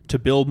to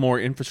build more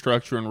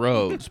infrastructure and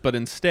roads, but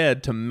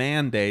instead to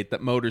mandate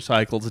that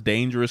motorcycles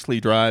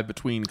dangerously drive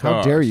between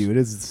cars. How dare you? It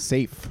is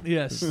safe.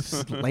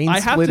 Yes. Lane I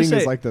have to splitting say-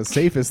 is like the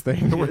safest thing.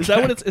 Is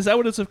that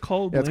what it's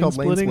called? Yeah, it's called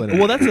lane splitting.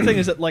 Well, that's the thing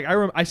is that like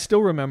I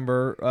still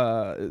remember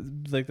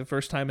like the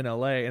first time in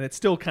LA, and it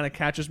still kind of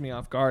catches me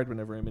off guard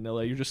whenever I'm in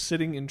LA. You're just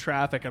sitting in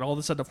traffic, and all of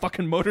a sudden a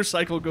fucking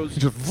motorcycle goes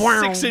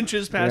 6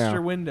 inches past Yeah.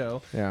 your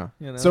window. Yeah.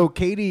 You know? So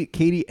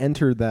Katie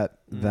entered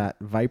that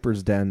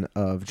viper's den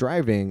of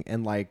driving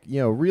and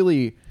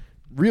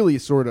really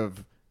sort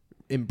of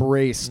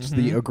embraced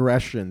the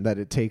aggression that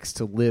it takes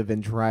to live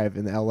and drive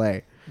in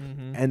LA.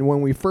 And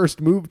when we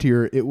first moved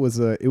here, it was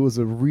a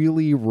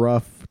really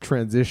rough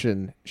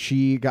transition.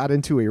 She got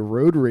into a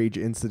road rage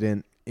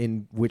incident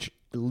in which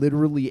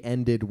literally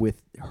ended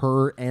with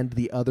her and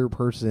the other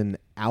person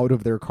out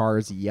of their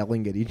cars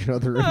yelling at each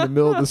other in the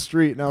middle of the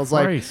street. And I was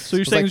like, Christ. So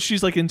you're saying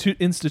she's like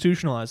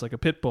institutionalized, like a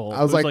pit bull?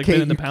 I was who's, like, been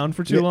Kate, in the you- pound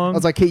for too long. I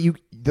was like, Kate,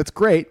 that's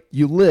great.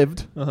 You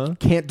lived. Uh-huh.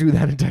 Can't do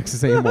that in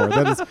Texas anymore.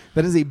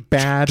 That is a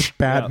bad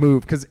Yeah.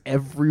 move because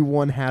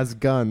everyone has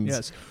guns.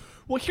 yes.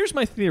 Well, here's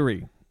my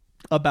theory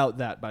about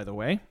that. By the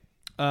way,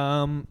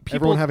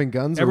 Everyone having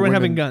guns. or Everyone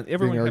having women guns.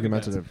 Everyone being having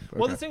guns. argumentative?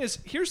 Well, Okay. the thing is,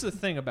 here's the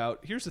thing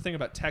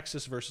about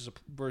Texas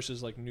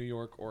versus like New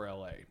York or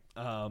L.A.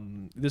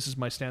 This is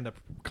my stand-up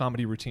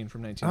comedy routine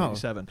from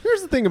 1987.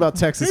 Here's the thing about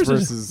Texas Here's the-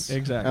 versus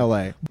exactly.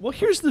 L.A. Well,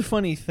 here's the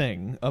funny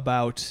thing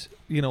about,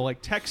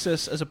 like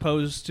Texas as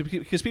opposed to,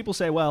 because people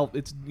say, well,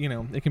 it's,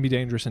 it can be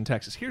dangerous in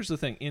Texas. Here's the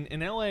thing. In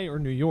LA or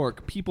New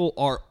York, people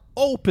are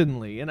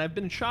openly, and I've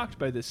been shocked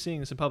by this, seeing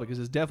this in public, because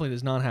this definitely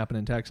does not happen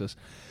in Texas.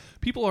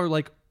 People are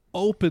like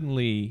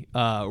openly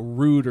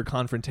rude or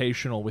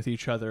confrontational with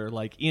each other,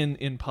 like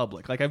in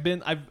public. Like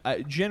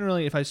I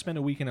generally, if I spend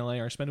a week in LA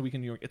or I spend a week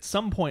in New York, at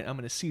some point I'm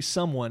going to see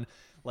someone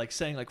like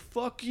saying like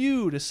 "fuck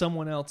you" to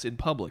someone else in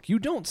public. You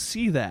don't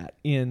see that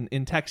in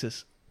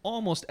Texas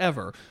almost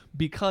ever,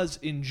 because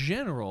in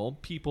general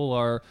people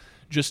are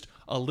just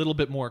a little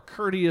bit more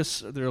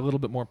courteous, they're a little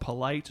bit more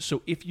polite.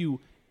 So if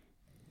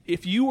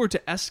you were to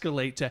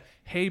escalate to,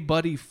 hey,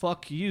 buddy,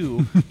 fuck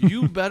you,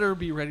 you better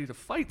be ready to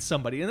fight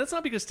somebody. And that's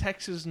not because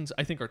Texans,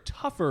 I think, are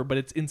tougher, but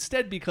it's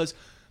instead because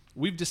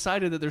we've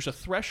decided that there's a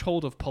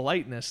threshold of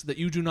politeness that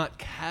you do not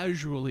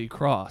casually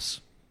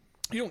cross.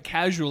 You don't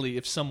casually,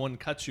 if someone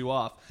cuts you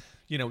off,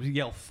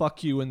 yell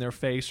fuck you in their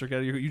face or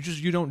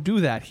you don't do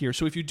that here.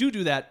 So if you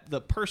do that,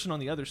 the person on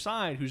the other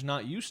side who's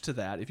not used to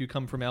that, if you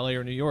come from LA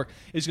or New York,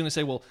 is going to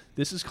say, well,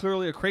 this is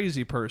clearly a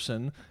crazy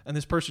person and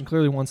this person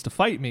clearly wants to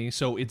fight me,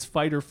 so it's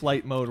fight or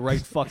flight mode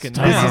right fucking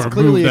Time now. to is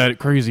clearly remove a- that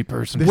crazy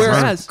person. This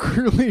Whereas- is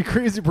clearly a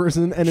crazy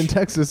person, and in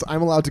Texas,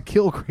 I'm allowed to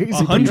kill crazy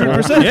people.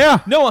 100%. Yeah.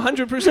 No,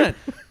 100%.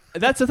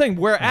 That's the thing.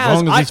 Whereas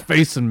as long as he's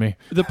facing me.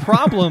 the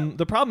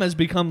problem has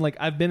become, like,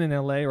 I've been in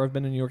LA or I've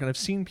been in New York and I've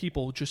seen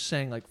people just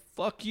saying like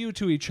fuck you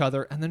to each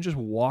other and then just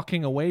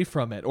walking away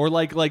from it, or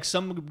like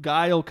some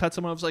guy will cut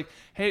someone off, like,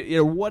 hey,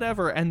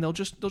 whatever, and they'll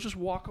just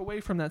walk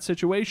away from that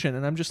situation.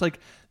 And I'm just like,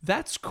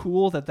 that's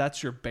cool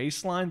that's your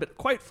baseline, but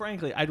quite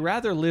frankly, I'd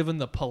rather live in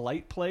the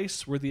polite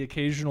place where the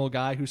occasional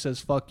guy who says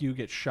fuck you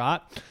gets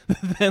shot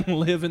than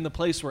live in the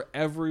place where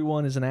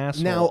everyone is an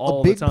asshole Now,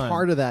 all a big the time.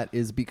 part of that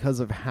is because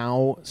of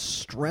how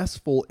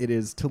stressful it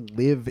is to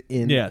live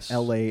in Yes.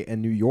 LA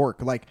and New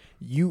York. Like,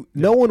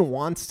 no one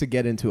wants to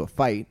get into a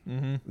fight.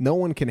 Mm-hmm. No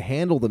one can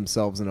handle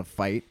themselves in a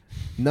fight.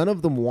 None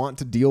of them want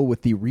to deal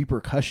with the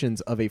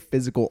repercussions of a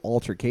physical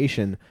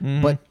altercation.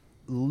 Mm-hmm. But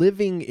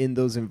living in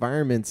those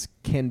environments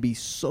can be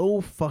so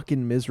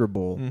fucking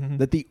miserable Mm-hmm.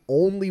 that the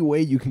only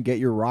way you can get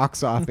your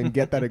rocks off and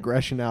get that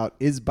aggression out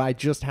is by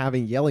just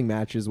having yelling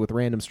matches with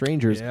random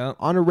strangers Yeah.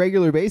 on a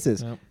regular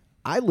basis. Yep.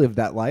 I lived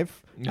that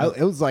life. Yep.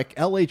 It was like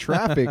LA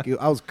traffic.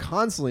 I was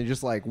constantly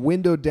just like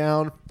window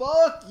down,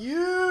 fuck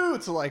you,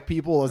 to like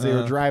people as they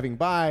were driving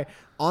by.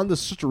 On the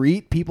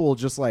street, people will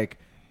just like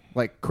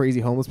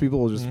crazy homeless people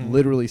will just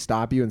literally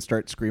stop you and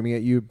start screaming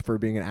at you for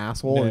being an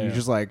asshole. And Yeah. you're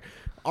just like,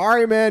 all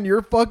right, man,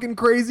 you're fucking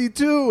crazy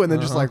too. And then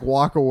just like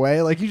walk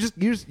away. Like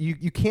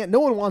you can't, no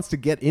one wants to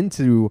get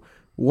into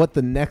what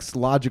the next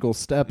logical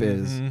step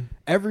is.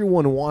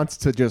 Everyone wants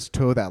to just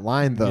toe that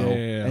line though.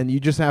 Yeah. And you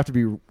just have to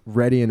be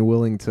ready and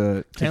willing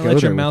to Can't go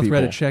let there your with mouth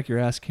read a people. check your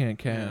ass can't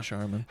cash,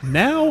 Armin.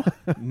 Now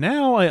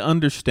I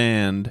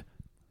understand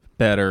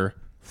better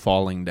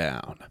falling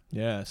down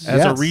Yes.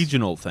 as a Yes.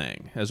 regional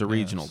thing. As a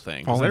regional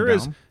thing. 'Cause Falling there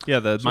is, down?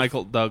 the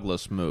Michael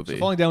Douglas movie. So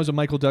Falling Down was a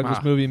Michael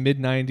Douglas movie,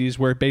 mid-90s,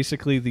 where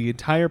basically the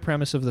entire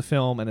premise of the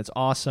film, and it's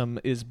awesome,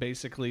 is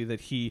basically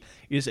that he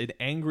is an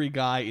angry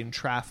guy in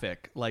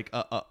traffic, like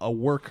a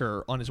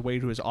worker on his way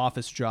to his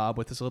office job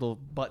with his little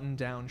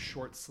button-down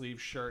short-sleeve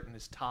shirt and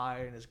his tie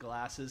and his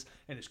glasses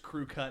and his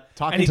crew cut.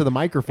 Talking And to the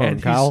microphone, and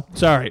he's- Kyle.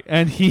 Sorry.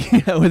 And he,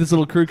 with his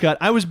little crew cut,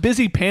 I was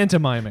busy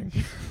pantomiming.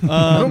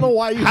 I don't know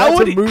why you How had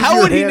would to he, move how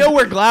your would he hand. know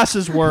where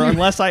glasses were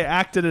unless I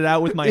acted it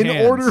out with my In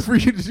hands? order for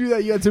you to do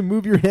that, you had to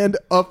move your hand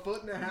a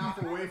foot and a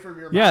half away from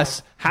your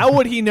Yes. How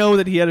would he know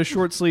that he had a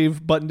short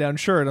sleeve button down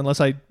shirt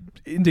unless I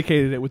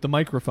indicated it with the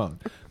microphone?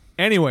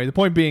 Anyway, the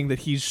point being that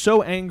he's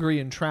so angry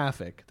in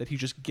traffic that he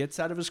just gets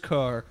out of his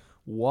car,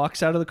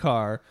 walks out of the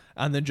car,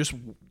 and then just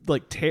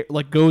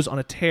goes on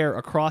a tear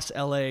across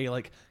LA,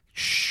 like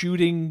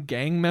shooting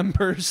gang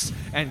members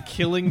and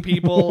killing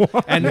people.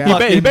 And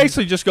He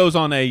basically just goes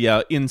on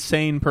a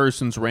insane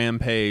person's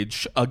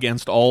rampage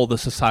against all the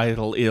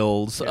societal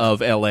ills of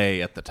LA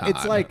at the time.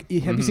 It's like,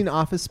 have you seen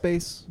Office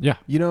Space? Yeah.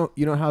 You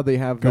know how they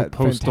have Go that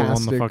postal on the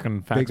fantastic, fucking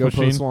they fax go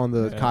machine? postal on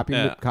the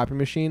Yeah. copy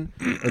machine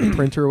or the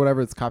printer or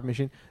whatever. It's copy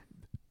machine.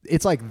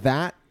 It's like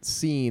that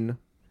scene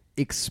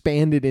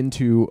expanded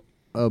into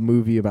a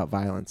movie about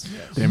violence.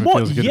 Damn, it More-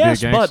 feels good yes,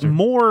 to be a but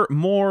gangster.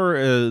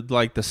 more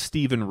like the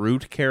Stephen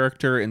Root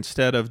character,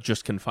 instead of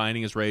just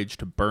confining his rage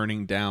to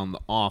burning down the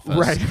office.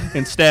 Right.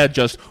 Instead,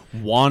 just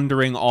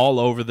wandering all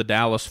over the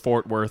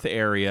Dallas-Fort Worth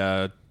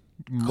area,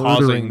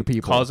 murdering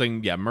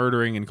people.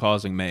 Murdering and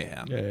causing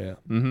mayhem. Yeah.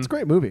 It's a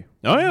great movie.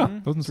 Oh yeah,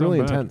 Doesn't It's really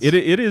sound bad.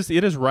 intense.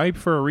 it is ripe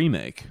for a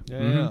remake.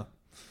 Yeah.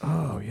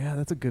 Oh yeah,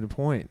 that's a good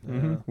point.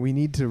 We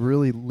need to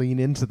really lean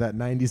into that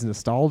 '90s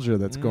nostalgia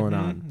that's going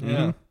on.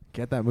 Yeah.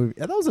 Get that movie.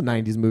 Yeah, that was a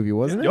 '90s movie,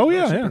 wasn't it? Oh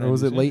yeah, yeah. Or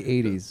was it late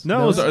 '80s?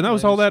 No, that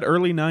was all that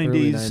early 90s.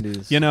 Early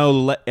 90s. You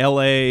know,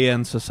 L.A.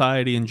 and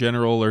society in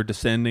general are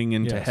descending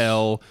into Yes.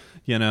 hell.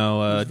 You know,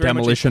 was very much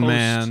a Demolition post-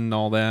 Man and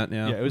all that.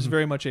 Yeah. Yeah, it was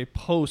very much a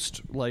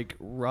post like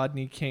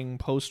Rodney King,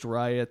 post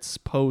riots,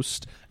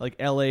 post like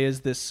LA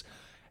is this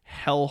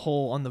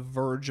hellhole on the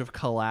verge of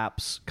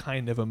collapse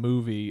kind of a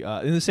movie.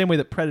 In the same way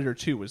that Predator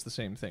 2 was the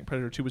same thing.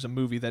 Predator 2 was a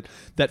movie that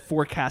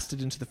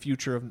forecasted into the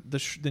future of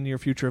the near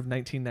future of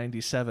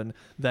 1997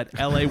 that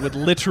LA would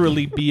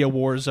literally be a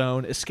war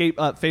zone.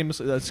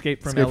 Famously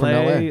Escape from Escape from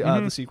LA, LA.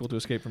 the sequel to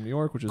Escape from New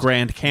York, which is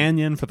Grand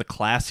Canyon for the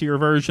classier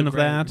version of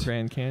that.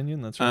 Grand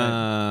Canyon. That's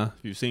right.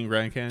 You've seen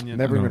Grand Canyon?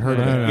 Never even heard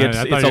of it. I It's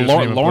thought a you were just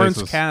naming Lawrence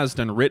places.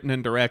 Kasdan written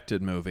and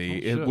directed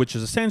movie, which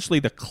is essentially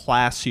the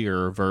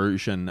classier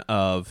version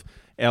of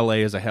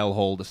L.A. as a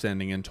hellhole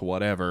descending into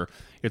whatever.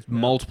 It's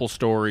multiple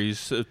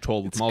stories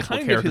told with multiple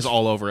kind of characters his-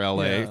 all over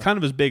L.A. yeah. Kind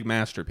of his big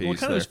masterpiece. Well,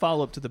 kind there. of his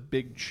follow up to The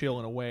Big Chill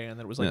in a way, and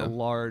that it was like Yeah. a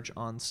large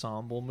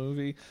ensemble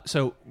movie.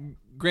 So,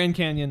 Grand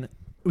Canyon,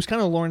 it was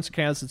kind of Lawrence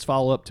Kasdan's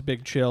follow up to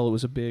Big Chill. It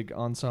was a big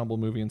ensemble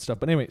movie and stuff.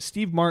 But anyway,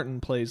 Steve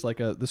Martin plays like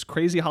this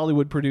crazy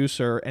Hollywood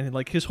producer, and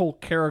like his whole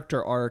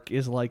character arc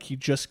is like he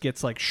just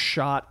gets like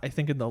shot, I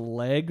think, in the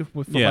leg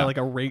with by, like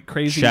a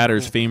crazy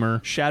Shatters femur.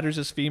 shatters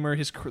his femur.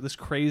 This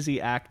crazy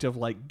act of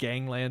like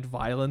gangland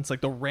violence,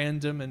 like the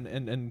random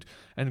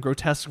and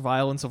grotesque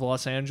violence of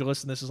Los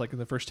Angeles. And this is like in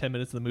the first 10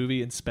 minutes of the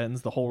movie, and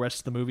spends the whole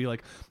rest of the movie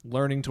like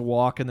learning to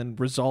walk and then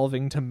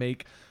resolving to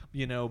make,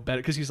 you know, better,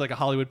 because he's like a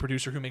Hollywood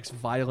producer who makes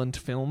violent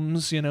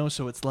films, you know.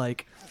 So it's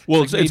like,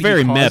 Well, like it's maybe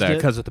very he caused meta it.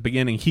 because at the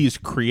beginning he's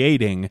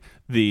creating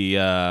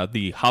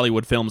the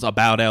Hollywood films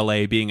about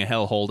L.A. being a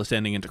hellhole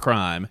descending into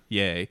crime,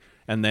 yay,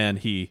 and then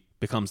he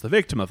becomes the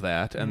victim of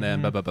that, and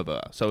then blah blah blah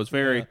blah. So it's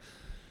very,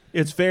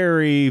 it's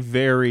very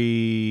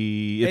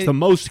very, it's the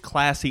most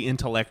classy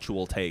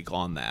intellectual take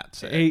on that.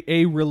 Say.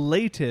 a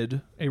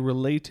related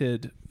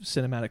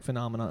cinematic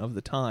phenomenon of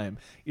the time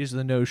is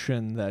the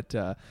notion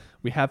that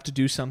we have to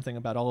do something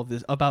about all of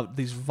this, about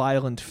these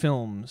violent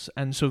films.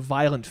 And so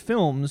violent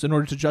films, in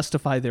order to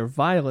justify their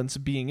violence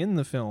being in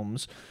the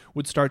films,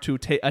 would start to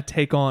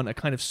take on a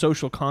kind of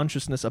social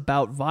consciousness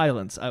about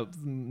violence.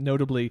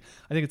 Notably,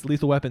 I think it's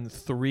Lethal Weapon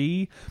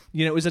 3.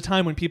 You know, it was a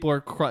time when people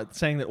are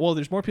saying that, well,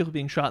 there's more people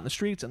being shot in the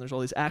streets and there's all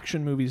these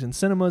action movies in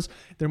cinemas.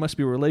 There must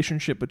be a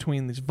relationship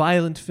between these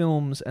violent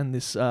films and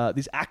these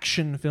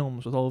action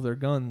films with all of their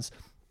guns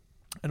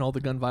and all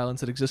the gun violence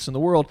that exists in the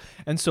world.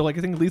 And so like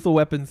I think Lethal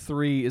Weapon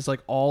 3 is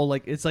like all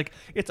like it's a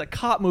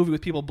cop movie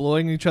with people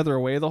blowing each other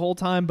away the whole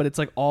time, but it's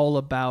like all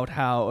about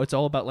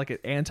like an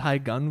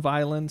anti-gun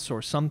violence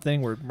or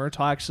something where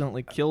Murtaugh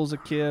accidentally kills a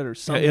kid or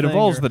something. It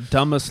involves or, the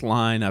dumbest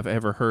line I've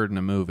ever heard in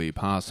a movie,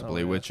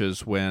 possibly, which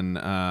is when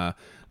I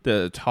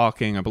believe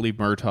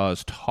Murtaugh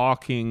is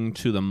talking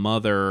to the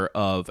mother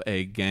of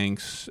a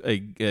gangbanger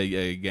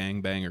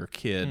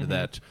kid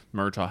that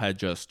Murtaugh had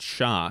just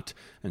shot,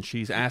 and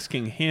she's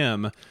asking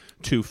him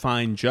to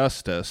find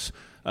justice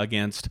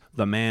against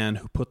the man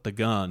who put the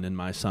gun in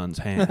my son's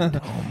hand.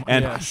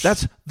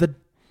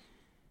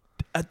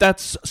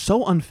 That's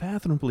so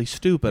unfathomably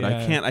stupid.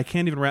 Yeah. I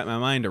can't even wrap my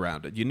mind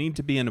around it. You need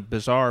to be in a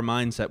bizarre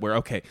mindset where,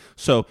 okay,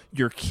 so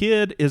your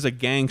kid is a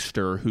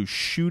gangster who's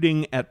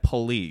shooting at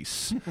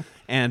police,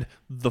 and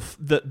the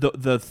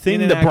thing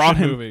In an that brought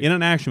action him movie. in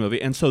an action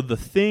movie, and so the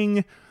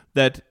thing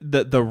that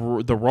the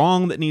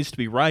wrong that needs to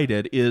be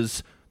righted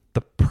is the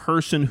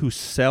person who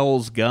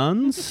sells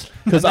guns,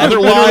 because That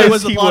literally otherwise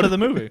was the he plot would- of the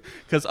movie.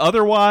 because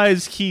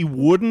otherwise he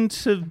wouldn't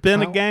have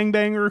been a How-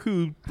 gangbanger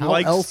who How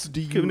likes else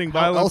do committing you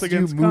violence move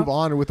against on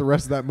cops. with the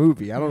rest of that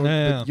movie? I don't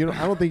Yeah.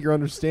 I don't think you're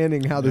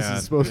understanding how this Yeah,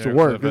 is supposed to yeah,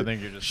 work. I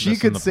think you're just She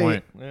missing could the say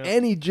point. Yeah.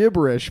 any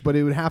gibberish, but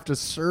it would have to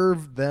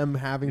serve them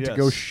having to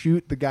go Yes.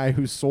 shoot the guy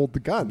who sold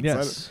the guns.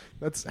 Yes.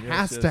 That's Yes,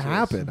 has yes, to yes.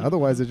 happen.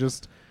 Otherwise, it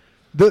just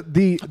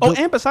the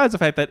And besides the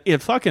fact that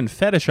it fucking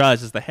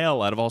fetishizes the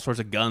hell out of all sorts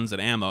of guns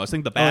and ammo. I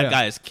think the bad yeah.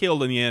 guy is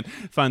killed in the end.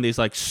 Find these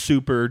like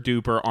super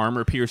duper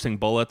armor piercing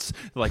bullets.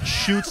 Like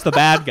shoots the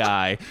bad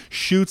guy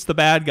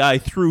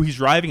through. He's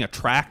driving a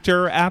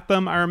tractor at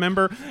them. I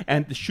remember,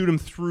 and shoot him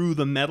through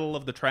the metal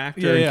of the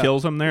tractor and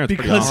kills him there. It's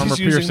pretty because awesome. he's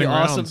using the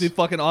Armor-piercing awesome, rounds. the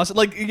fucking awesome.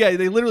 Like yeah,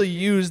 they literally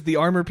used the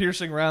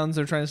armor-piercing rounds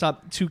they're trying to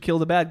stop to kill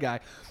the bad guy.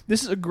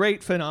 This is a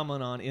great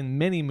phenomenon in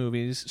many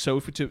movies. So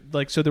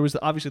there was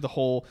obviously the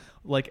whole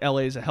like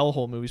LA's a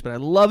hellhole movies, but I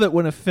love it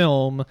when a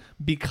film,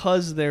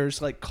 because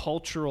there's like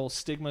cultural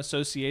stigma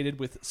associated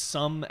with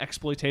some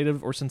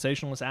exploitative or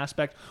sensationalist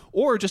aspect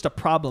or just a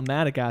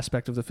problematic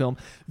aspect of the film,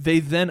 they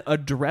then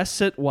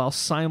address it while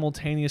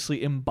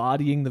simultaneously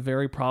embodying the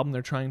very problem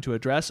they're trying to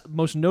address.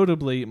 Most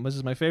notably, this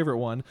is my favorite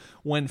one,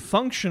 when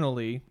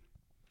functionally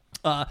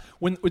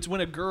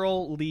when a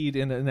girl lead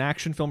in an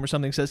action film or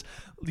something says,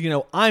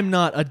 I'm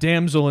not a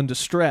damsel in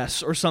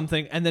distress or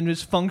something, and then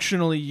is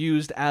functionally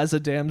used as a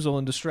damsel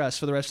in distress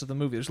for the rest of the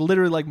movie. There's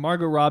literally like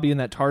Margot Robbie in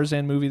that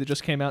Tarzan movie that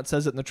just came out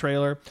says it in the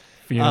trailer.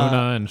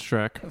 Fiona and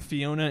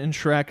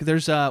Shrek.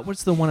 There's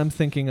what's the one I'm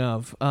thinking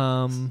of?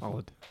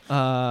 Solid.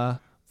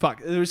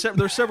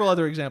 There's several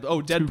other examples.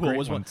 Oh, Deadpool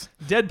was one. ones.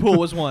 Deadpool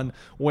was one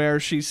where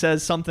she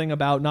says something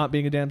about not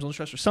being a damsel in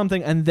distress or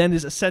something, and then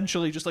is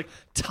essentially just like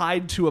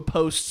tied to a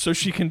post so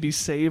she can be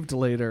saved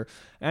later.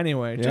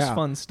 Anyway, just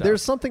fun stuff.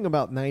 There's something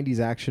about 90s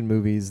action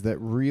movies that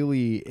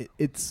really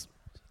it's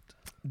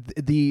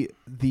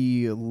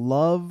the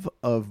love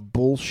of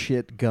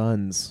bullshit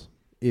guns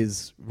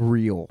is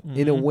real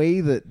in a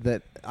way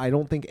that I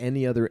don't think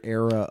any other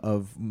era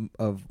of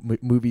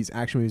movies,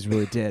 action movies,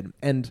 really did.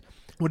 And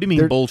what do you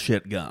mean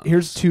bullshit guns?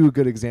 here's two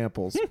good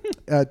examples.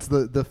 It's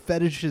the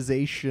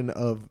fetishization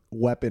of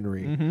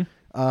weaponry.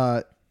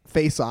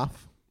 Face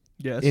Off,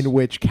 yes, in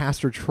which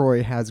Castor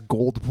Troy has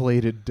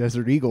gold-plated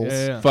Desert Eagles,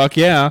 Fuck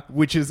yeah.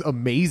 which is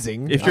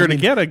amazing. If you're to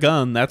get a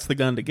gun, that's the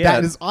gun to get.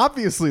 that is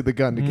obviously the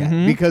gun to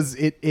get because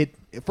it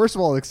first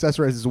of all, it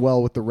accessorizes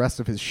well with the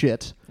rest of his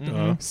shit.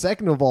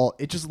 Second of all,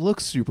 it just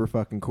looks super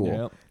fucking cool.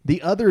 Yep.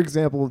 The other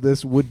example of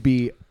this would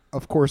be,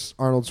 of course,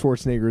 Arnold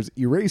Schwarzenegger's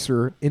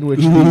Eraser, in which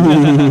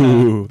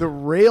the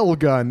rail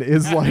gun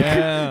is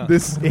like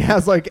this. It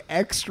has like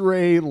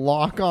X-ray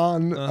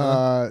lock-on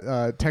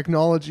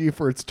technology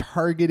for its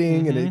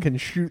targeting, and it can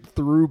shoot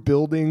through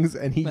buildings.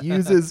 And he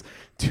uses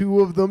two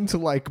of them to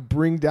like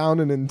bring down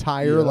an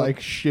entire like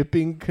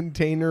shipping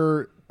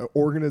container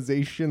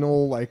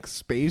organizational like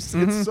space.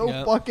 It's so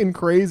fucking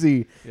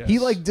crazy. Yes. He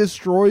like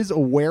destroys a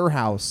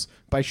warehouse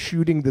by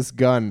shooting this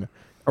gun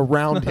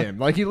around him.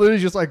 Like he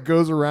literally just like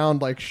goes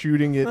around like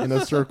shooting it in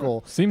a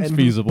circle. Seems and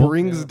feasible.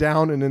 Brings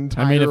down an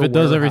entire I mean, if it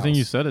does everything warehouse.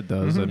 you said it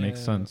does, that makes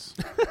sense.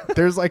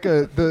 There's like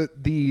the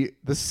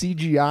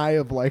CGI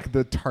of like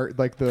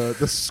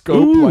the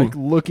scope like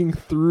looking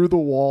through the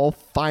wall,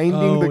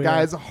 finding the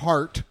guy's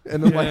heart,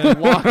 and then like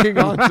locking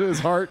onto his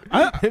heart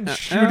and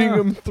shooting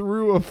him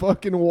through a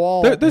fucking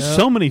wall. There's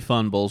so many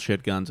fun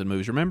bullshit guns in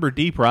movies. Remember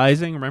Deep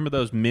Rising? Remember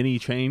those mini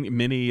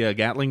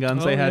Gatling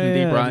guns they had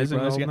in Deep Rising?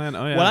 Deep Rising.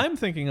 Oh, yeah. What I'm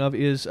thinking of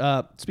is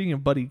speaking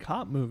of buddy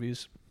cop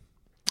movies,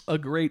 a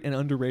great and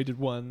underrated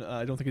one.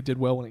 I don't think it did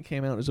well when it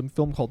came out. Is a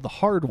film called The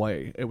Hard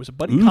Way. It was a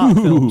buddy cop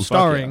film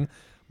starring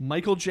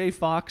Michael J.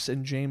 Fox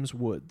and James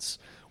Woods.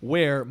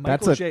 Where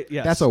Michael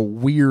that's a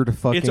weird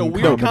fucking. It's a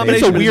weird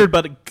combination. It's a weird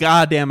but a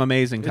goddamn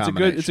amazing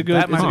combination. It's a good.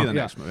 That might be the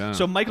next movie. Yeah.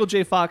 So Michael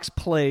J. Fox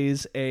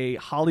plays a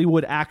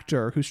Hollywood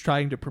actor who's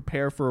trying to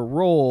prepare for a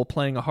role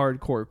playing a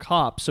hardcore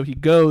cop. So he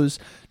goes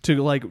to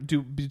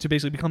to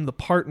basically become the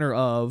partner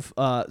of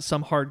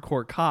some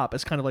hardcore cop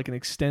as kind of like an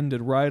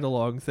extended ride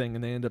along thing,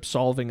 and they end up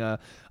solving a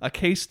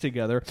case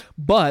together.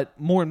 But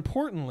more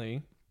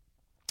importantly,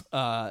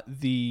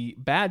 the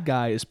bad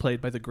guy is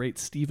played by the great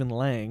Stephen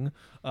Lang,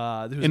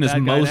 in his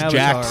most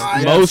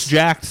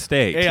jacked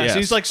state. Yeah, so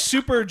he's like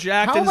super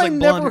jacked. How and have I like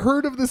never blonde.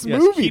 heard of this Yes,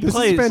 movie? he This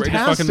plays is greatest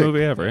fantastic. Fucking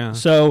movie ever. Yeah.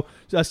 So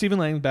Stephen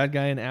Lang, bad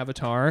guy in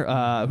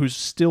Avatar, who's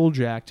still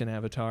jacked in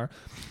Avatar.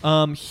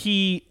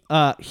 He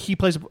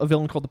plays a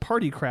villain called the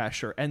Party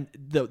Crasher, and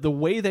the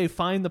way they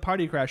find the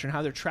Party Crasher and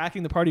how they're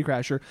tracking the Party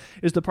Crasher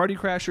is the Party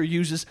Crasher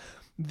uses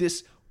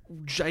this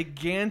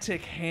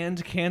gigantic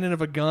hand cannon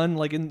of a gun,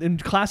 like in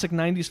classic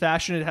 90s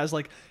fashion. It has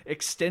like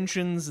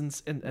extensions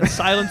and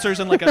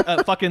silencers and like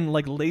a fucking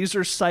like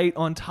laser sight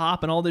on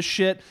top and all this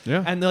shit.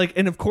 Yeah. And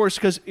of course,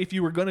 because if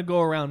you were going to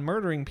go around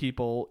murdering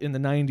people in the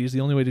 90s,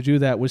 the only way to do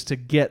that was to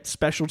get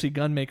specialty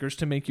gun makers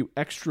to make you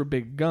extra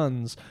big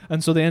guns.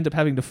 And so they end up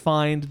having to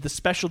find the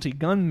specialty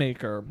gun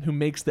maker who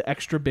makes the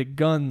extra big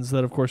guns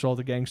that of course all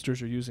the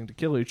gangsters are using to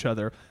kill each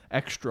other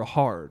extra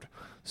hard.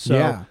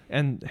 So,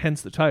 and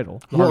hence the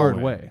title, The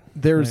Hard Way.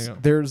 There's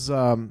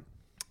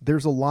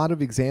a lot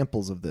of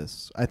examples of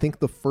this. I think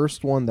the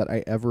first one that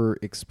I ever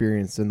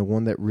experienced, and the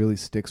one that really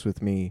sticks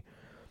with me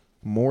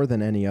more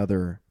than any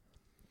other,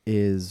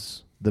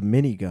 is the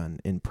minigun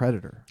in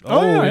Predator.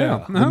 Oh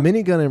yeah. The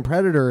minigun in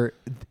Predator,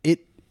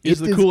 It's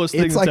the coolest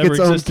thing It's that's like ever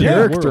its own existed in the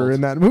character world.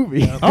 in that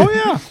movie.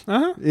 Oh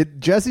yeah.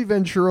 Jesse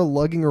Ventura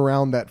lugging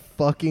around that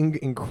fucking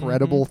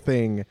incredible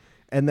thing,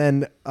 and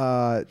then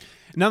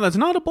Now that's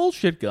not a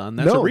bullshit gun.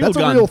 That's No, a real that's a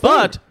gun. real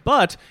thing.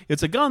 But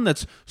it's a gun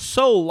that's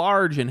so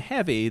large and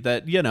heavy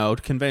that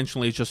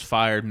conventionally it's just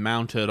fired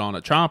mounted on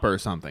a chopper or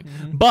something.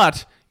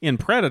 But in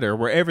Predator,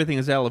 where everything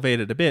is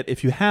elevated a bit,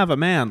 if you have a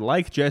man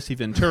like Jesse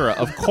Ventura,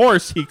 of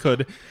course he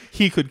could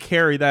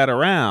carry that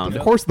around.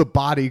 of course the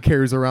body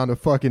carries around a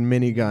fucking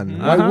minigun.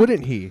 Why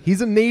wouldn't he?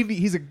 He's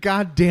a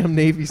goddamn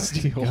Navy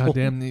SEAL.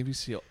 Goddamn Navy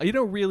SEAL.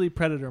 Really,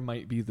 Predator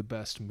might be the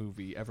best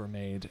movie ever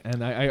made,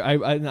 and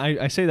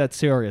I say that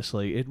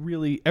seriously. It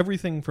really,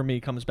 everything for me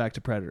comes back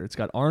to Predator. It's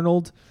got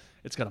Arnold.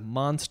 It's got a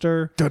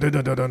monster.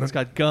 It's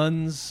got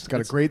guns. It's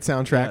got a great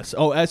soundtrack. Yes.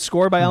 Oh,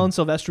 score by Alan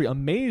Silvestri.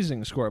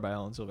 Amazing score by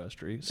Alan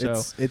Silvestri.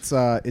 So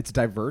It's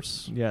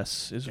diverse.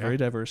 yes, it's a very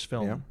diverse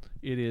film. Yeah.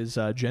 It is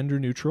gender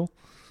neutral.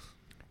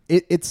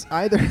 It's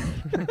either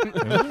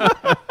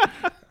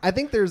I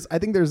think there's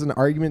an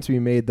argument to be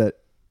made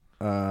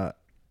that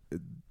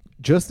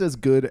just as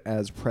good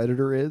as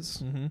Predator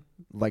is,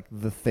 like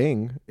The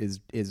Thing is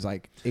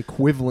like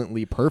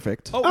equivalently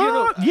perfect.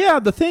 Oh, yeah,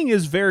 The Thing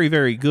is very,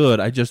 very good.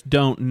 I just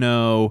don't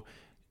know.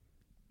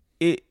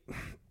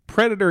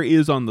 Predator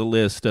is on the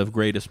list of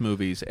greatest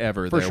movies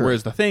ever,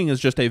 whereas The Thing is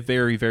just a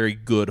very, very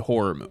good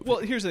horror movie. Well,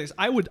 here's the thing.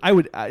 I would.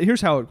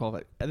 Here's how I would qualify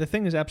it. The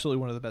Thing is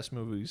absolutely one of the best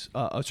movies.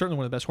 Certainly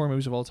one of the best horror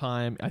movies of all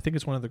time. I think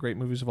it's one of the great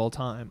movies of all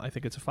time. I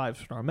think it's a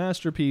 5-star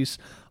masterpiece.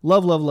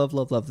 Love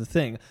The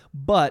Thing.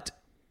 But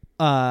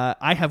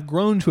I have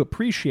grown to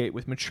appreciate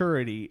with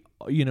maturity,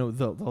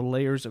 the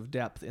layers of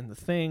depth in The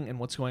Thing and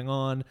what's going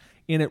on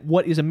in it.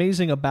 What is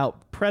amazing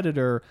about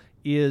Predator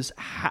is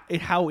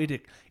how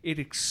it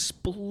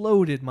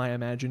exploded my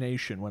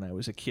imagination when I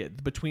was a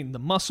kid, between the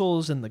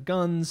muscles and the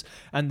guns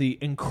and the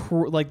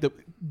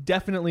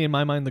definitely in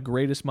my mind the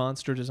greatest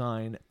monster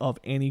design of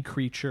any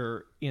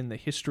creature in the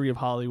history of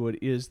Hollywood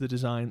is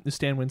the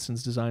Stan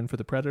Winston's design for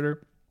the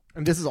Predator.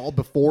 And this is all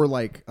before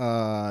it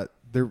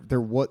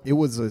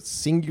was a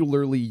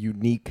singularly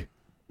unique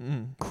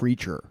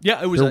creature.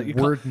 Yeah, it was. There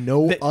were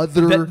no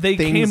other they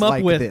things came up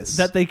like with this.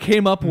 that they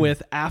came up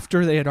with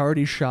after they had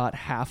already shot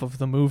half of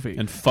the movie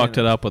and fucked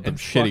it up with a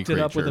shitty creature. Fucked it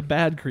up with a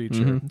bad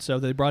creature. So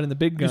they brought in the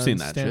big guns, seen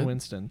that Stan shit.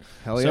 Winston.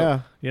 Hell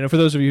So, yeah. For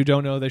those of you who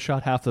don't know, they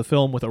shot half the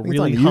film with a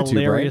really on YouTube,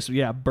 hilarious,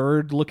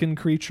 bird-looking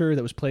creature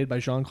that was played by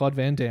Jean-Claude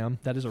Van Damme.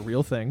 That is a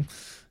real thing.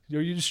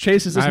 You just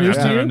Chase, is this news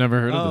to you? I've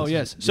never heard of this. Oh,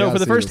 yes. So Yeah, for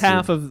the I've seen first this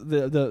half of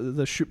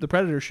the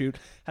Predator shoot,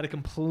 had a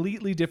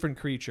completely different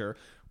creature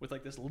with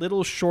like this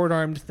little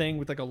short-armed thing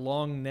with like a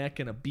long neck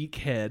and a beak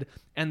head,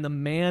 and the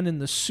man in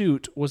the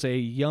suit was a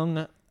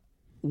young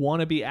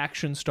wannabe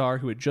action star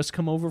who had just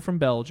come over from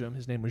Belgium.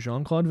 His name was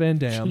Jean-Claude Van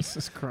Damme.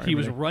 Jesus Christ. He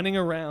was running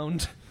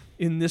around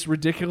in this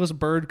ridiculous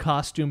bird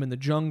costume in the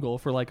jungle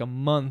for like a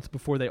month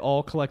before they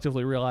all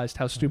collectively realized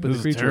how stupid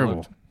This the is creature terrible.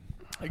 looked.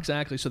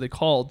 Exactly. So they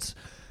called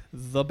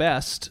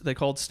They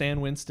called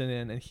Stan Winston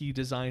in, and he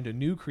designed a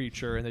new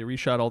creature, and they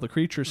reshot all the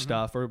creature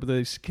stuff, but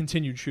they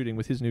continued shooting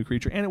with his new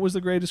creature, and it was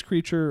the greatest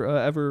creature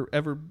ever.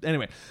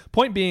 Anyway,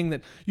 point being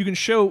that you can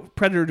show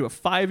Predator to a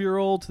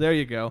 5-year-old. There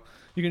you go.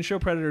 You can show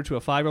Predator to a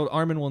 5-year-old.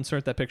 Armin will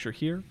insert that picture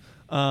here.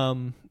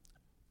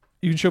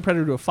 You can show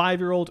Predator to a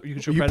 5-year-old, or you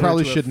can show Predator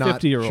probably to a should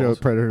not 50-year-old. show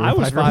Predator to a I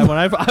was 5-year-old. five when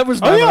I was.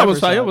 Oh five yeah, when I was.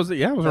 saw I it. was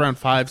around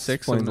 5,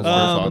 6 when the first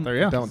out there.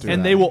 Yeah, Don't do And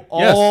that. they will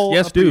all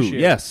yes, do.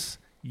 appreciate it.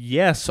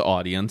 Yes,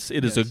 audience.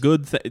 It is a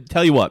good thing.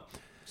 Tell you what,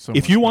 So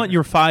if much you want better.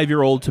 your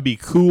 5-year-old to be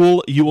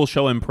cool, you will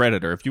show him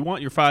Predator. If you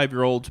want your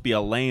 5-year-old to be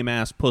a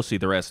lame-ass pussy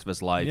the rest of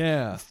his life,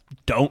 Yeah.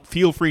 don't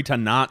feel free to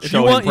not If show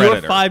you want him your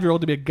Predator.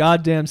 5-year-old to be a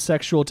goddamn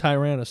sexual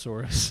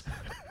Tyrannosaurus,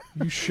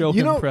 you show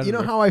him Predator. You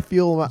know how I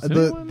feel about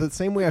the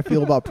same way I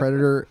feel about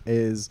Predator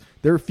is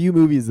there are a few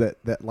movies that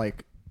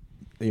like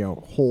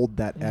hold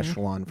that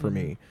echelon for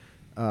me.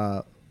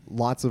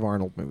 Lots of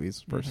Arnold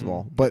movies, first of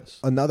all, but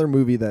another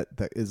movie that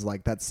is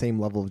like that same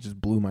level of just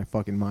blew my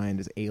fucking mind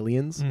is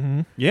Aliens.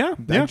 Yeah,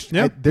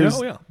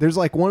 There's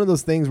like one of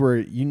those things where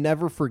you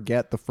never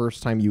forget the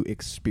first time you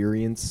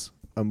experience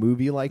a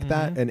movie like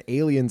that, and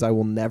Aliens, I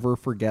will never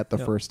forget the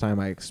first time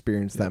I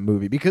experienced that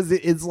movie, because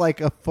it's like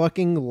a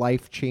fucking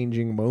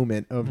life-changing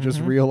moment of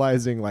just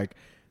realizing like,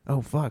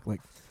 oh fuck,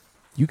 like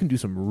you can do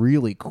some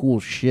really cool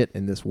shit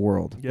in this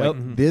world. Yep.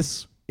 Like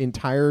this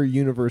entire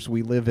universe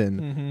we live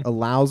in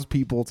allows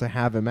people to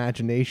have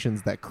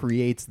imaginations that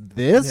creates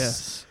this.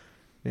 Yes.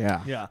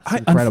 Yeah. Yeah.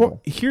 It's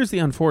incredible. Here's the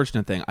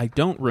unfortunate thing. I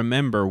don't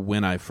remember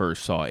when I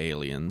first saw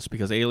Aliens,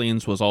 because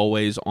Aliens was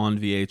always on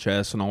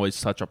VHS and always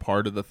such a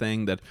part of the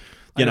thing that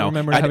I don't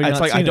remember having it's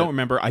not like seen I don't it.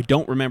 remember. I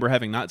don't remember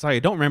having not. It's like I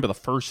don't remember the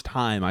first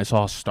time I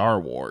saw Star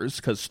Wars,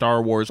 because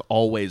Star Wars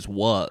always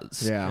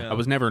was. Yeah. I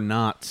was never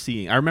not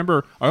seeing. I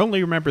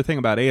only remember a thing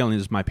about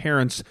Aliens. My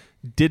parents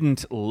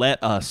didn't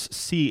let us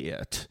see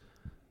it.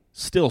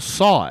 Still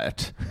saw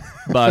it,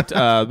 but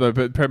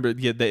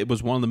it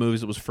was one of the movies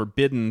that was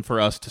forbidden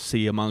for us to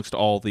see amongst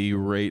all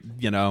the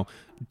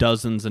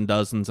dozens and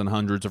dozens and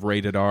hundreds of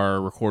rated R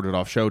recorded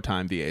off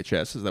Showtime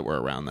VHSs that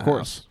were around the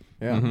house.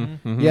 Yeah.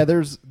 Yeah,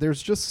 there's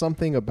just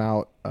something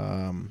about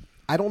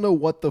I don't know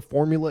what the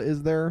formula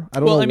is there.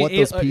 I don't know what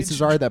those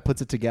pieces are that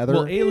puts it together.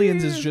 Well,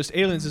 Aliens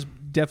is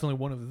definitely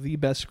one of the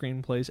best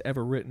screenplays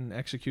ever written,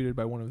 executed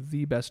by one of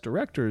the best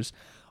directors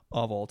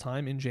of all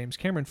time in James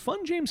Cameron.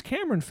 Fun James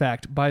Cameron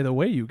fact, by the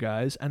way, you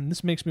guys, and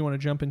this makes me want to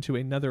jump into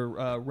another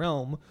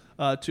realm,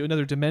 to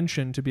another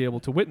dimension to be able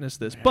to witness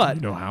this. But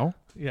You know how?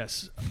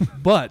 yes,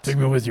 but Take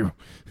me with you.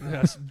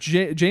 yes,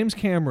 James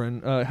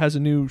Cameron has a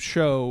new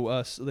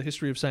show, The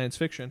History of Science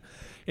Fiction,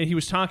 and he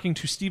was talking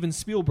to Steven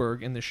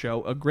Spielberg in the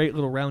show, a great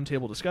little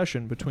roundtable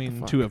discussion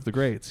between two of the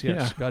greats.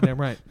 Yes, goddamn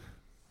right.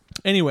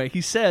 Anyway, he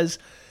says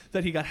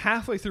that he got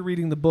halfway through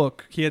reading the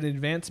book. He had an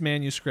advanced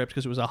manuscript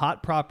because it was a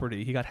hot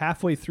property. He got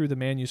halfway through the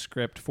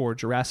manuscript for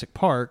Jurassic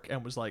Park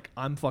and was like,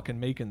 I'm fucking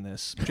making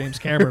this. James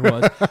Cameron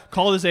was.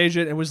 Called his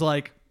agent and was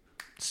like,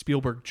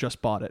 Spielberg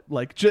just bought it.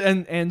 Like,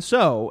 and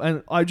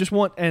I just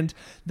want, and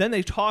then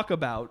they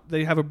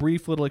have a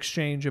brief little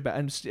exchange about,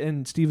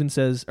 and Steven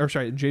says, or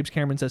sorry, James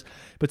Cameron says,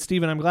 but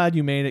Steven, I'm glad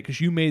you made it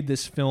because you made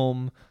this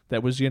film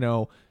that was,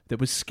 that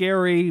was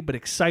scary but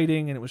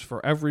exciting, and it was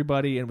for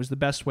everybody, and it was the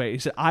best way. He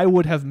said, I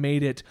would have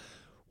made it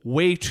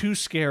way too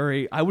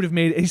scary.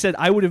 He said,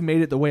 I would have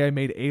made it the way I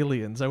made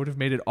Aliens. I would have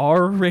made it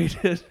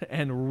R-rated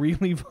and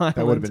really violent.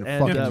 That would have been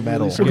fucking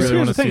metal. Really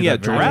Here's the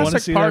thing,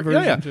 Jurassic Park,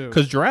 too.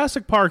 because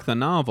Jurassic Park the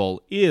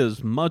novel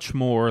is much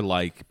more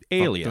like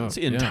Aliens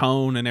in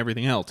tone and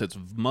everything else. It's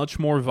much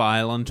more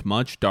violent,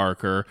 much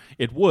darker.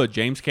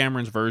 James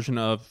Cameron's version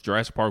of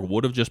Jurassic Park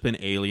would have just been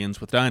Aliens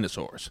with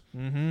dinosaurs.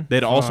 Mm-hmm.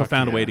 They'd also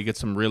found a way to get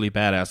some really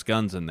badass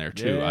guns in there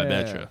too. I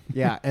bet you.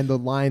 Yeah, and the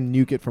line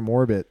 "nuke it from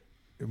orbit"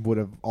 would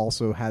have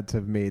also had to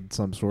have made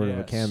some sort of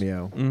a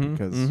cameo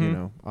because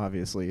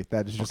obviously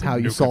that is just how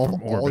you solve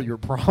all your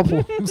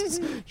problems.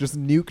 Just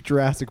nuke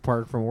Jurassic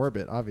Park from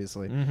orbit,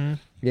 obviously.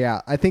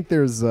 Yeah, I think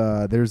there's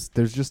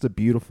just a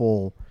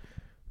beautiful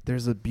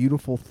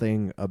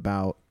thing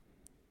about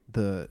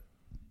the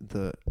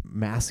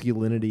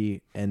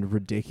masculinity and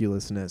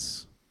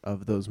ridiculousness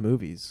of those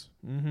movies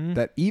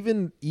that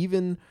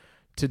even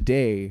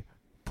today,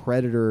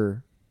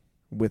 Predator,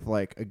 with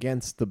like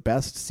against the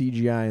best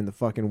CGI in the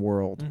fucking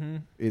world,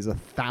 is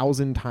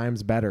 1,000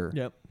 times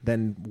better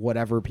than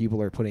whatever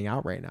people are putting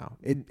out right now.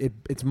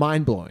 It's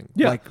mind blowing.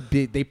 Yeah. Like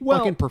they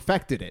fucking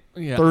perfected it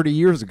 30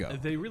 years ago.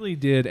 They really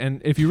did.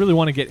 And if you really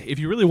want to get,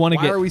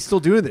 why are we still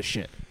doing this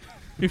shit?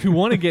 If you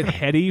want to get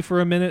heady for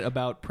a minute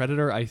about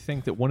Predator, I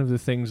think that one of the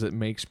things that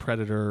makes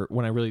Predator,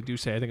 when I really do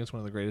say I think it's one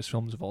of the greatest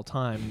films of all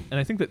time, and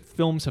I think that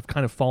films have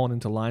kind of fallen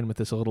into line with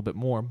this a little bit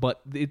more,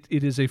 but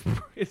it is a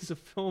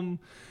film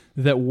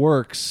that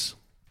works.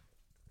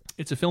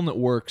 It's a film that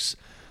works.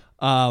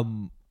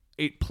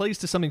 It plays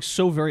to something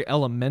so very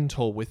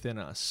elemental within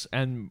us,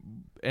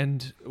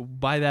 and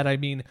by that I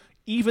mean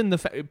even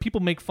people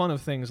make fun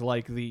of things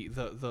like the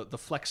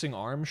flexing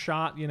arm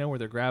shot, where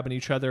they're grabbing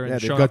each other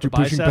and showing off the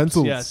biceps.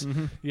 Pencils. Yes,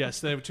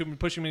 yes, they're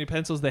pushing many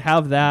pencils. They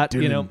have that,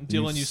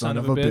 Dylan, you son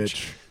of a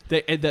bitch.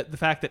 The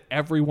fact that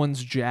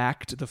everyone's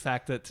jacked, the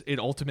fact that it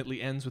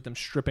ultimately ends with them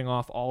stripping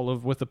off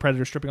with the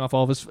Predator stripping off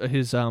all of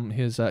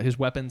his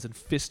weapons and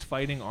fist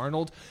fighting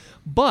Arnold.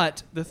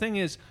 But the thing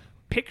is,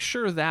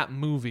 picture that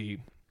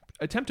movie.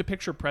 Attempt to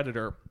picture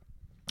Predator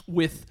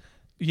with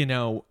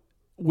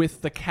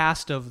the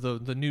cast of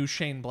the new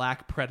Shane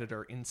Black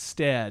Predator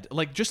instead.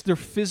 Like, just their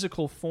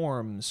physical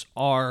forms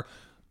are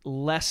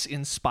less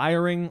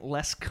inspiring,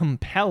 less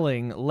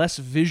compelling, less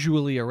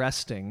visually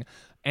arresting,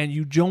 and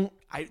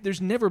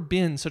there's never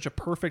been such a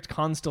perfect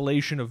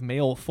constellation of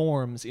male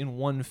forms in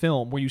one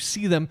film where you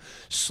see them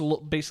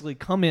basically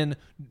come in,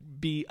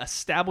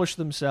 establish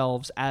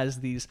themselves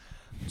as these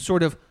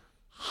sort of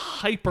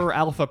hyper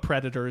alpha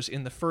predators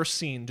in the first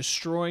scene,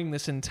 destroying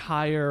this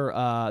entire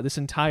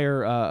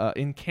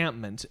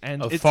encampment,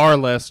 and it's far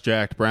less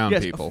jacked brown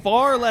people.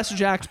 Far less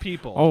jacked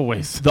people.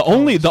 Always. The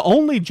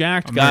only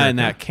jacked guy in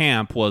that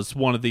camp was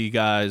one of the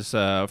guys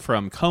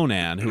from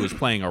Conan who was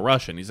playing a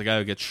Russian. He's the guy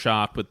who gets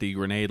shot with the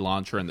grenade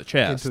launcher in the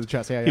chest. Into the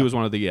chest, yeah. He was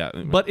one of the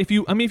But if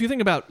you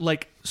think about,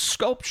 like,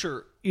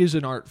 sculpture is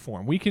an art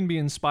form. We can be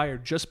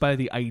inspired just by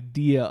the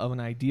idea of an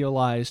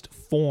idealized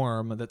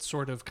form that's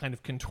sort of kind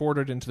of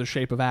contorted into the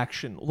shape of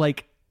action.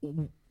 Like,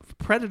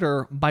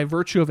 Predator, by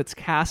virtue of its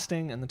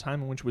casting and the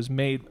time in which it was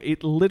made,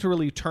 it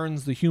literally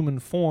turns the human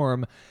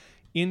form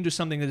into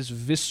something that is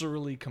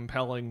viscerally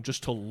compelling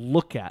just to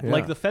look at.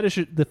 Like the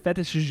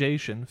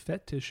fetishization,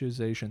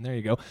 there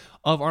you go,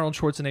 of Arnold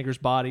Schwarzenegger's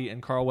body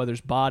and Carl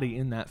Weathers' body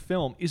in that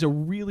film is a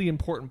really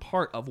important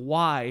part of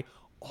why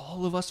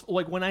all of us,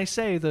 like when I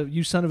say the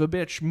 "you son of a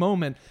bitch"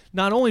 moment,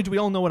 not only do we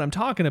all know what I'm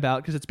talking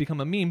about because it's become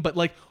a meme, but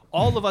like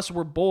all of us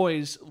were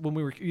boys when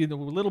we were, we were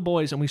little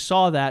boys, and we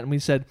saw that and we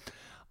said,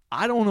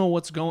 I don't know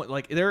what's going,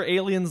 like, there are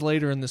aliens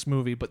later in this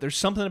movie, but there's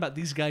something about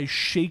these guys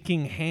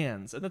shaking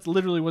hands, and that's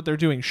literally what they're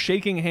doing,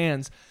 shaking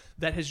hands,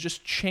 that has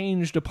just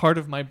changed a part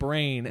of my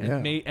brain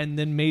and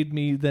then made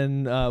me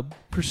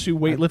pursue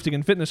weightlifting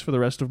and fitness for the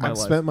rest of my life.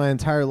 I've spent my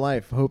entire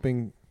life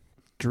hoping,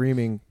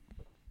 dreaming,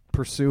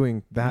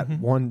 pursuing that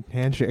one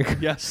handshake.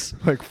 Yes.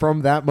 Like,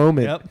 from that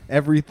moment,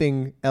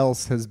 everything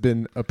else has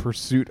been a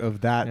pursuit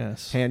of that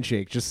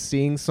handshake. Just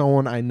seeing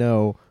someone I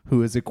know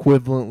who is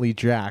equivalently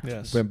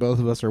jacked, when both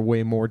of us are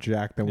way more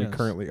jacked than we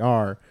currently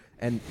are,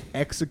 and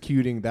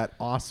executing that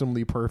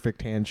awesomely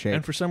perfect handshake.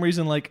 And for some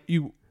reason, like,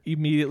 you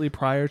immediately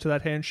prior to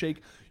that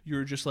handshake,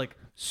 you're just like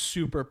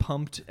super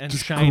pumped and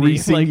just shiny,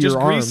 like just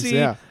arms,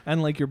 greasy,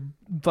 and like your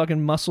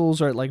fucking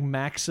muscles are at like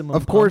maximum.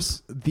 Of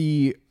course,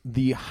 the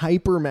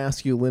hyper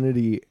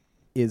masculinity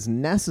is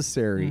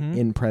necessary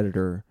in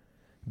Predator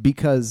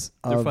because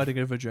they're fighting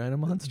a vagina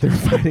monster. They're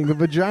fighting a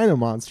vagina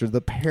monster.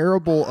 The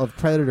parable of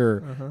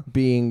Predator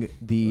being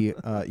the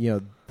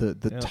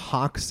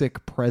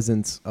toxic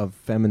presence of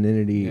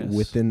femininity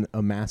within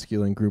a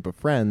masculine group of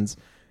friends.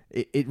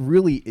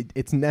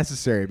 It's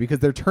necessary because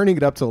they're turning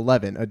it up to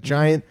 11. A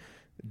giant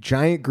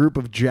giant group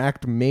of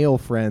jacked male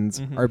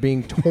friends are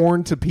being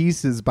torn to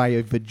pieces by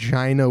a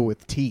vagina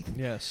with teeth.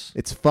 Yes.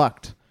 It's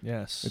fucked.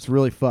 Yes. It's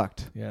really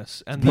fucked.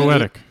 Yes. And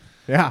Poetic.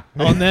 Yeah.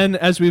 And then,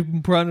 as we've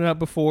brought it up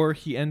before,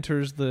 he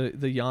enters the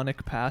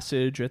Yonic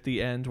passage at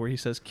the end where he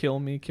says, "Kill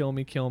me, kill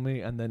me, kill me,"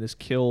 and then is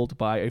killed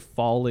by a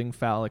falling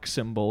phallic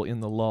symbol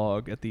in the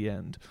log at the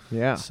end.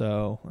 Yeah.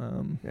 So,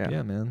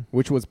 yeah, man.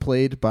 Which was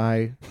played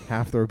by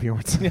Halfthor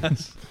Bjornsson.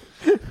 Yes.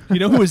 You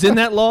know who was in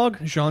that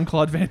log?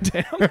 Jean-Claude Van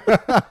Damme.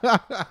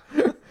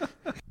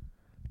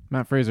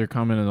 Matt Fraser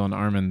commented on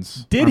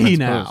Armin's. Did he Armin's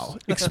now? post.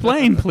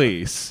 Explain,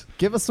 please.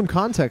 Give us some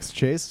context,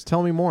 Chase.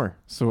 Tell me more.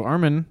 So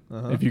Armin,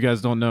 if you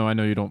guys don't know, I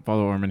know you don't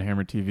follow Armin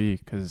Hammer TV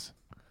because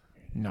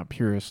you're not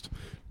purist.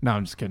 No,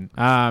 I'm just kidding.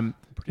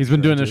 He's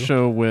been doing this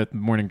show with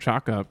Morning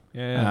Chalk Up,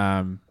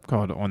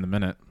 called On the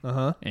Minute,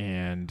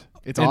 and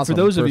It's and awesome.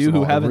 for those of first you who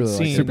all. I haven't really like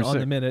seen it. Super On the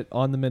sick. Minute,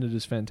 On the Minute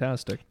is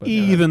fantastic. But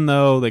Even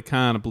though they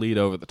kind of bleed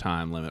over the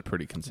time limit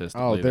pretty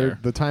consistently. Oh, there.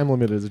 the time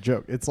limit is a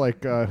joke. It's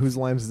like whose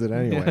lines is it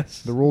anyway?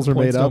 Yes. The rules are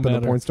Points made up don't and the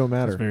matter. points don't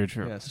matter. that's very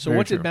true. yes. So Very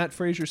what true. did Matt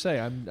Fraser say?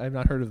 I've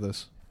not heard of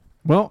this.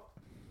 Well,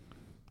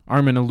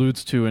 Armin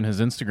alludes to in his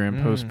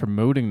Instagram post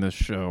promoting this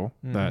show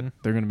that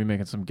they're going to be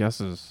making some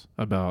guesses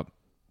about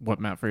what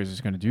Matt Fraser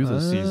is going to do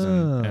this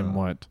season and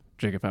what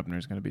Jacob Ebner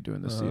is going to be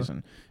doing this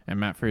season. And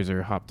Matt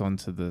Fraser hopped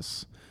onto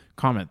this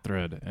comment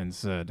thread and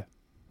said,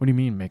 "What do you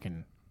mean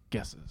making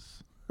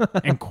guesses?"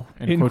 in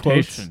In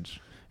quotations,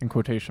 in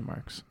quotation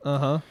marks.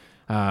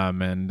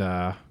 And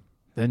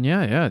then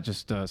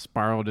just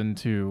spiraled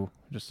into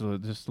just a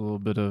little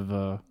bit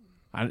of.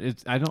 I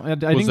didn't there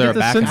get a the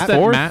back sense and that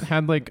forth? Matt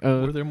had like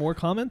a. Were there more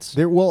comments?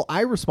 Well,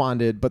 I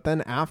responded, but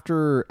then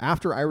after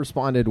I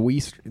responded,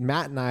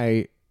 Matt and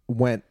I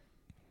went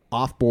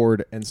off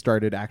board and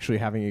started actually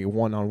having a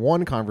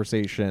one-on-one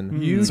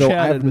conversation. You so I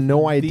chatted have with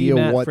no the idea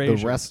Matt what Fraser.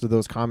 the rest of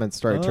those comments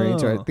started turning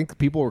into. I Oh. think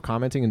people were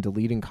commenting and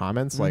deleting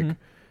comments. Like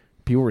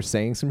people were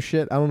saying some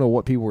shit. I don't know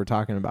what people were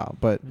talking about,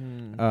 but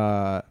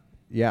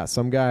yeah,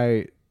 some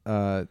guy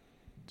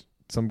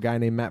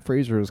named Matt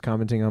Fraser was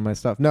commenting on my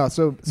stuff. No,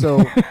 so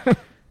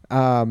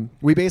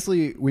we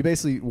basically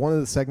one of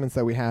the segments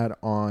that we had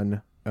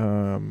on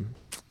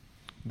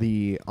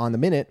the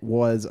Minute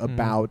was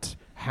about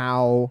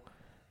how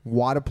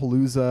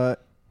Wodapalooza,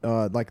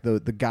 like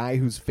the guy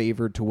who's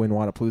favored to win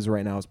Wodapalooza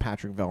right now is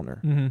Patrick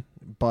Vellner.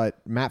 But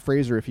Matt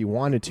Fraser, if he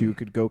wanted to,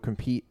 could go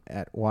compete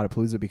at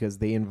Wodapalooza because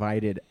they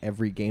invited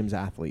every games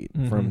athlete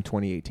from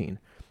 2018.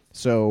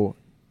 So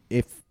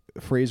if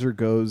Fraser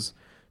goes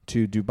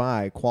to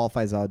Dubai,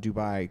 qualifies out of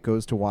Dubai,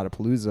 goes to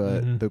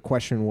Wodapalooza, the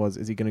question was,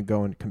 is he going to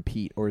go and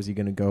compete, or is he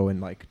going to go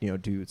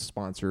and do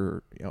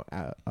sponsor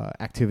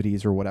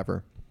activities or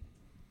whatever?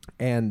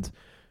 And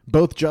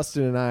both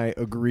Justin and I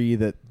agree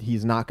that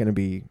he's not going to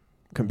be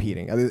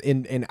competing.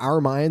 In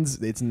our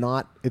minds, it's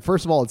not.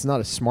 First of all, it's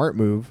not a smart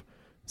move.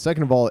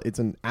 Second of all, it's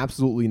an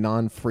absolutely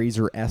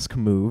non-Fraser-esque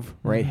move,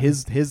 right?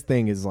 His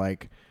thing is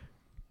like,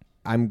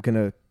 I'm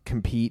gonna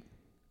compete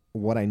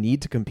what I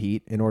need to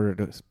compete in order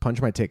to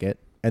punch my ticket,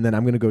 and then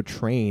I'm gonna go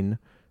train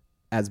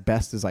as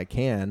best as I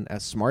can,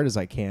 as smart as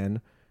I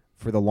can,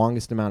 for the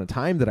longest amount of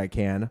time that I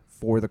can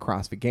for the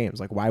CrossFit Games.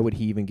 Like, why would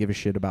he even give a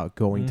shit about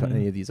going to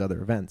any of these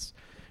other events?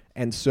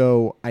 And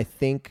so I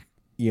think,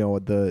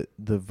 the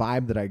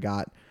vibe that I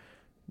got,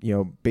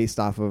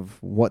 based off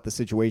of what the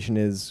situation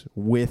is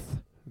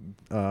with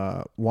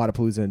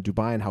Wodapalooza and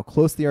Dubai and how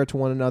close they are to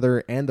one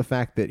another, and the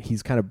fact that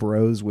he's kind of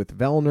bros with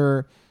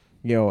Vellner,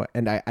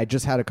 and I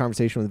just had a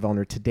conversation with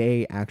Vellner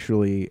today,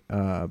 actually.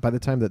 By the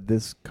time that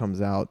this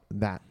comes out,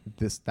 that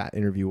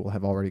interview will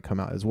have already come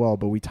out as well.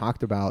 But we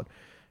talked about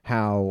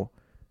how,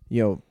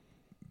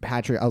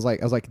 Patrick, I was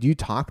like, do you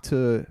talk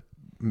to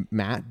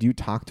Matt? Do you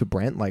talk to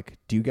Brent? Like,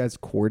 do you guys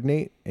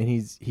coordinate? And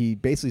he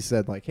basically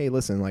said like, hey,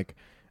 listen, like,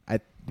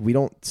 we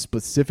don't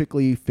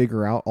specifically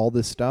figure out all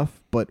this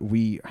stuff, but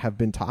we have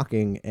been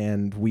talking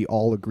and we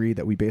all agree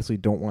that we basically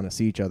don't want to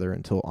see each other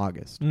until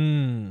August.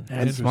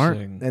 That's smart.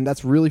 And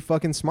that's really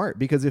fucking smart,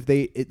 because if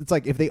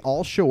they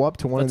all show up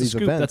to one of these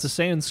scoop. events, That's a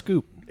sand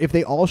scoop. if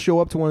they all show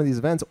up to one of these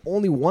events,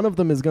 only one of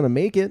them is going to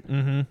make it,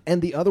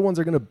 and the other ones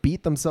are going to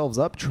beat themselves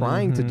up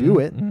trying to do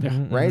it,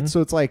 right?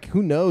 So it's like,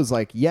 who knows?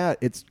 Like, yeah,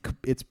 it's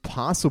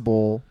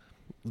possible,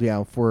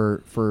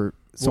 for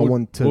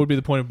someone what would be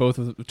the point of both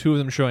of the two of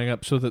them showing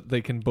up so that they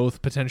can both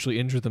potentially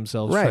injure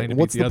themselves trying to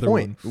What's beat the other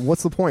point? one?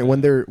 What's the point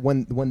when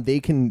they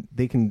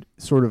can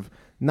sort of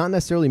not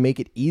necessarily make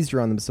it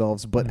easier on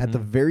themselves, but at the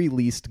very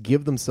least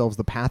give themselves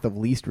the path of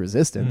least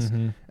resistance?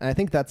 And I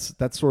think that's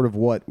sort of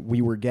what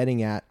we were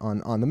getting at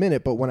on the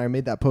Minute. But when I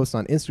made that post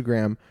on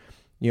Instagram,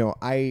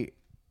 I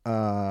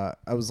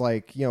was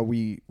like,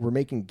 we're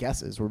making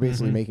guesses. We're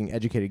basically making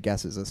educated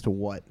guesses as to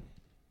what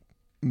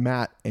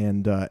Matt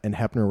and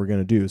Hepner were going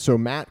to do. So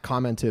Matt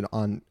commented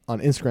on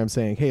Instagram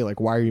saying, hey, like,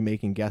 why are you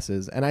making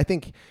guesses? And I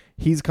think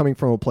he's coming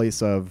from a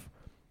place of,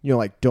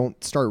 like,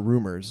 don't start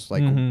rumors.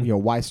 Like,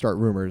 why start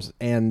rumors?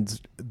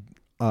 And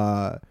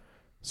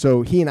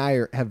so he and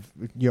I have,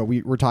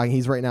 we're talking.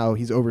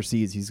 He's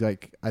overseas. He's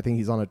like, I think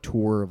he's on a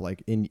tour of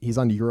he's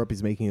on Europe.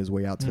 He's making his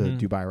way out to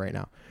Dubai right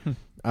now.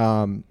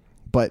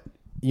 But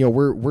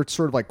we're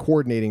sort of like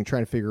coordinating,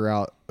 trying to figure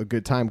out a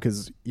good time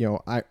because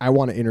I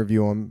want to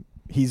interview him.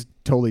 He's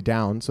totally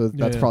down, so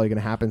that's probably going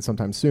to happen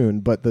sometime soon.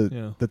 But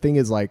the thing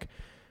is, like,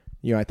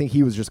 I think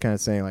he was just kind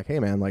of saying like, hey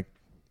man, like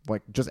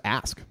just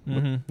ask.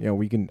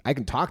 I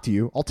can talk to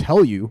you. I'll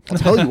tell you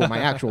what my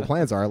actual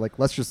plans are. Like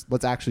let's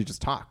actually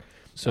just talk.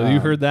 So you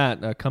heard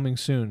that coming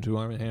soon to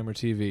Arm & Hammer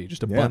TV.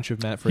 Just a bunch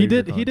of Matt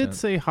Fraser. He did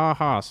say ha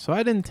ha, so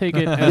I didn't take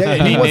it as Yeah,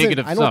 any he wasn't-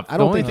 negative I don't- stuff. I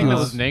don't the only think thing he that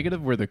was- was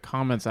negative were the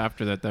comments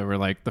after that were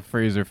like the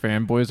Fraser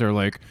fanboys are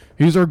like,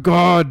 he's our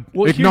god,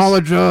 Well,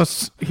 acknowledge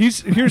us.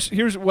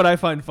 Here's what I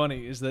find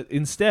funny is that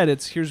instead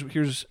it's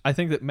here's I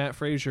think that Matt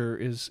Fraser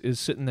is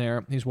sitting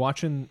there, he's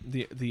watching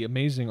the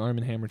amazing Arm &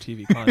 Hammer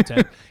TV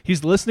content.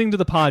 He's listening to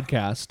the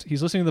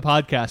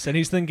podcast, and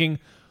he's thinking,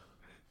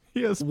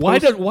 He has why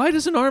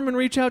doesn't Armin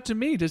reach out to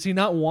me? Does he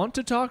not want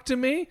to talk to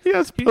me? he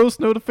has post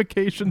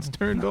notifications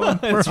turned on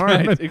for That's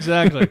Armin. right,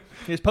 exactly.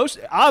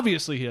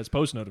 Obviously he has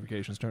post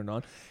notifications turned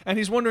on, and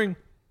he's wondering,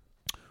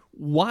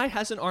 why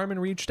hasn't Armin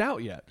reached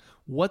out yet?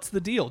 What's the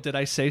deal? Did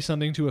I say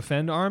something to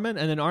offend Armin?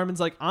 And then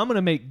Armin's like, I'm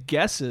gonna make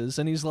guesses,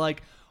 and he's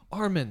like,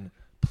 Armin,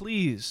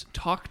 please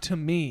talk to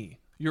me,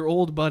 your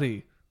old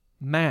buddy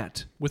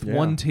Matt with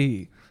one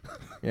T.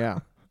 Yeah.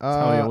 That's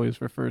how he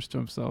always refers to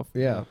himself.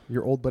 Yeah,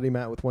 your old buddy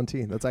Matt with 1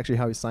 T. That's actually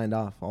how he signed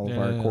off all of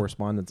our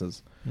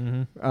correspondences.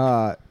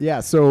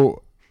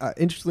 So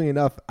interestingly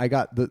enough, I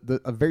got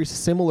a very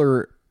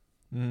similar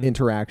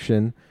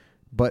interaction,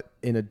 but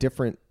in a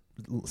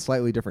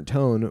slightly different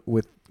tone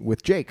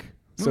with Jake.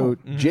 So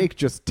Jake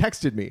just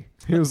texted me.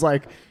 He was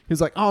like,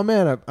 oh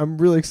man, I'm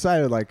really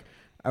excited. Like,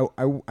 I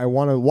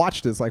want to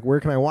watch this. Like, where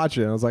can I watch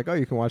it? And I was like, oh,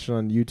 you can watch it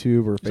on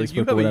YouTube or Facebook. Like, you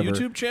have or whatever. a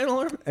YouTube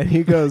channel? And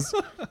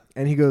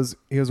he goes,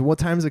 what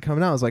time is it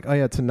coming out? I was like, oh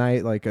yeah,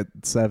 tonight, like at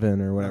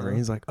 7 or whatever. And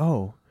he's like,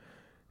 oh,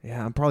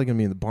 yeah, I'm probably gonna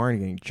be in the barn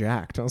getting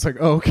jacked. I was like,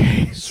 oh,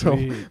 okay, so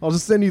I'll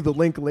just send you the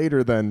link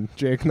later then,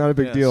 Jake. Not a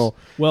big deal.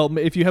 Well,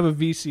 if you have a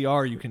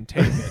VCR, you can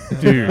tape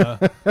it,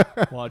 Dude.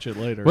 watch it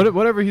later.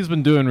 Whatever he's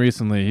been doing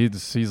recently,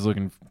 he's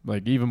looking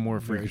like even more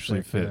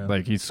freakishly fit. yeah.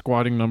 Like he's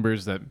squatting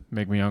numbers that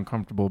make me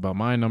uncomfortable about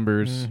my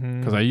numbers.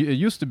 Because it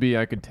used to be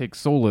I could take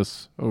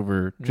solace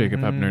over Jacob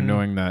Hebner,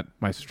 knowing that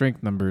my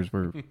strength numbers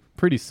were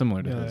pretty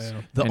similar to his,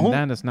 and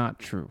that is not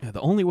true. Yeah, the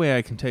only way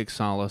I can take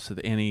solace with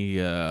any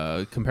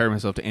compare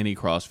myself to any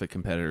CrossFit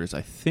competitors,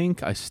 I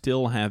think I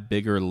still have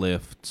bigger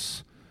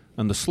lifts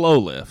and the slow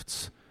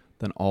lifts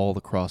than all the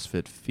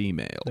CrossFit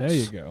females. There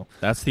you go.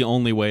 That's the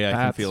only way I can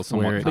That's feel where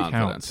somewhat it confident.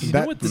 counts. You know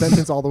That what this-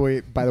 sentence,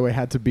 by the way,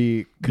 had to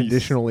be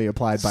conditionally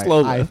applied by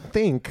Slow I lift.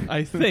 think.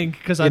 I think,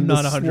 because in I'm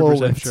the not slow 100%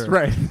 lifts, sure.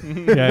 Right.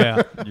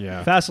 Yeah.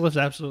 Yeah, Fast lifts,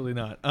 absolutely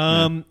not.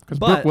 because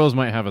Brooke Wills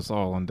might have us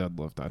all on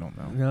deadlift. I don't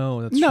know.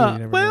 No, that's true. You No,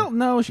 never well,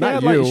 know. no, she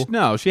Not had you.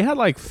 like she had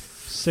like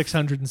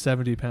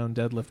 670-pound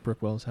deadlift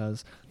Brooke Wells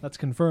has. That's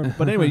confirmed.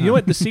 But anyway, you know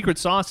what the secret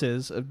sauce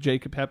is of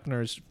Jacob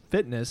Hepner's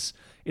fitness?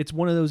 It's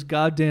one of those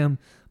goddamn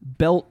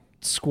belt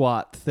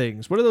squat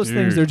things. What are those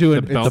things they're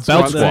doing? the belt It's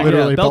squat yeah, thing.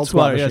 Literally belt belt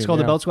squat squat. Yeah, it's machine, called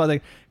the yeah. belt squat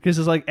thing. Because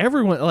it's like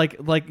everyone,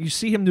 like you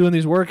see him doing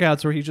these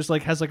workouts where he just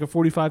like has like a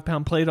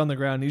 45-pound plate on the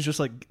ground. And he's just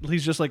like doing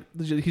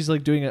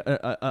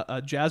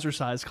a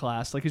jazzercise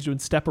class. Like he's doing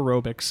step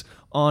aerobics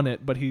on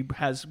it, but he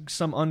has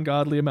some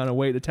ungodly amount of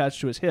weight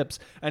attached to his hips,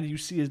 and you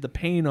see the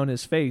pain on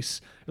his face.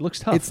 It looks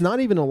tough. It's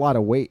not even a lot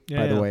of weight, by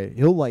Yeah. the way.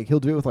 He'll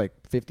do it with like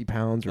 50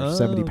 pounds or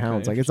 70 okay,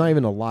 pounds. Like, it's not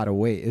even a lot of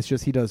weight. It's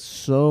just he does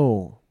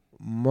so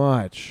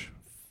much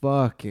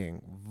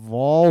fucking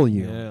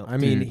volume. Yeah, I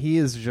mean, dude. he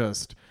is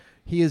just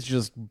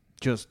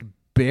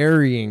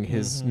burying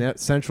his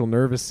central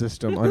nervous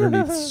system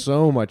underneath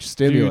so much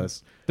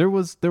stimulus. There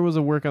was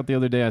a workout the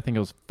other day. I think it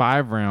was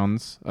 5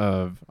 rounds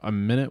of a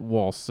minute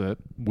wall sit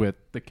with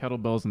the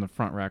kettlebells in the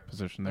front rack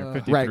position. There,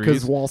 53s, Right,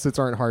 because wall sits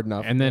aren't hard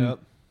enough. and then Yep.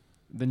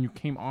 then you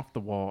came off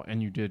the wall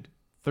and you did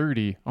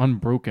 30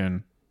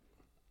 unbroken,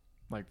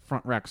 like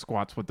front rack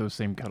squats with those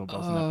same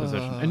kettlebells in that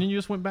position, and then you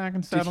just went back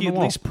and sat Did on he the at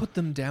wall. least put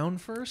them down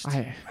first?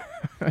 I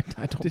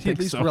don't Did he think at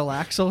least so.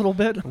 relax a little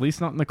bit? At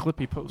least not in the clip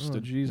he Oh,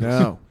 posted.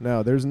 Jesus.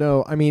 No, there's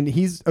no. I mean,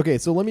 he's okay.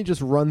 So let me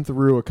just run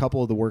through a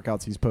couple of the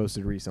workouts he's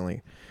posted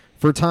recently.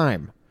 For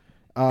time,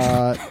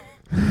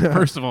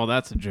 First of all,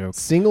 that's a joke.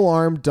 single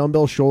arm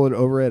dumbbell shoulder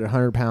overhead at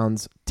 100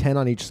 pounds, 10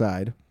 on each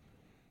side,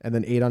 and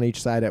then 8 on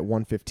each side at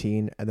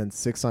 115, and then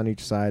 6 on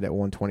each side at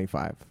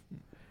 125.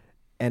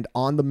 And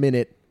on the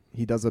minute,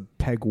 he does a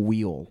peg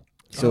wheel.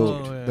 So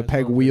Oh, yeah, the I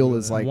peg saw him wheel do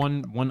is that. like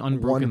one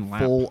unbroken one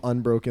lap. full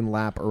unbroken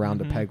lap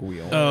around a peg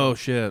wheel. oh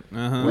shit.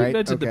 Uh-huh. Who Right,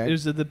 invented okay.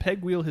 is the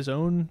peg wheel his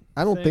own?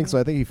 I don't thing? think so.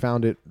 I think he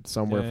found it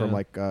somewhere Yeah. from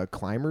like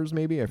climbers,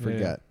 maybe. I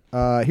forget.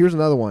 Here's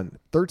another one.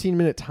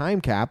 13-minute time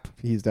cap.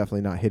 He's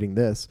definitely not hitting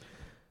this.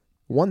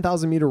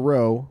 1,000 meter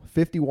row,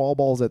 50 wall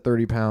balls at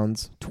 30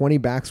 pounds, 20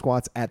 back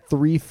squats at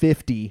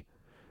 350,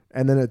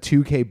 and then a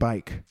 2K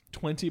bike.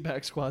 20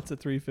 back squats at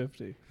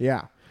 350.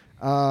 Yeah.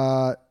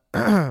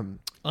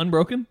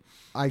 Unbroken?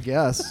 I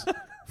guess.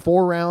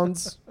 4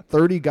 rounds,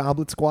 30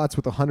 goblet squats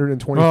with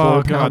 124 Oh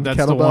pound god, that's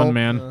kettlebell. the one,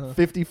 man.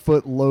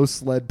 50-foot low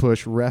sled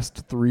push,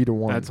 rest 3 to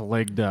 1. That's a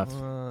leg death.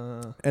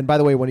 And by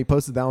the way, when he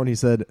posted that one, he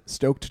said,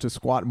 "Stoked to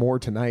squat more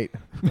tonight."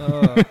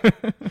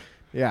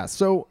 Yeah.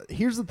 So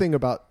here's the thing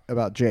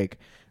about Jake.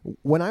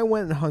 When I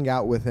went and hung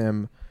out with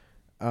him,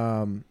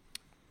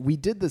 we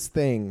did this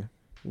thing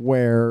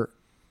where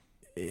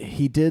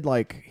he did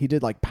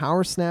like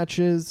power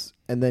snatches,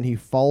 and then he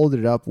followed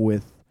it up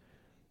with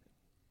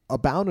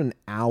about an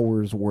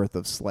hour's worth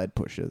of sled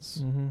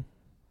pushes. Mm-hmm.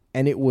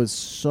 And it was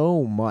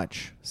so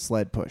much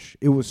sled push.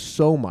 It was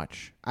so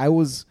much. It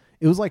was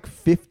like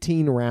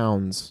 15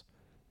 rounds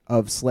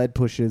of sled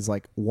pushes,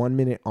 like 1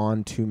 minute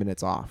on, 2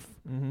 minutes off.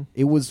 Mm-hmm.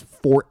 It was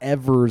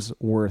forever's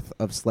worth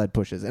of sled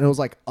pushes. And it was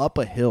like up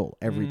a hill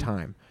every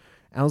time.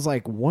 And I was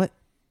like, what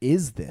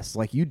is this?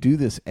 Like, you do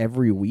this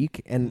every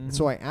week? And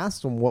so I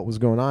asked him what was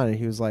going on. And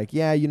he was like,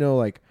 yeah,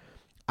 like,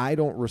 I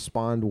don't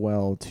respond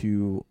well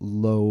to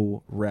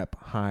low rep,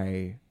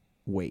 high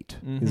weight.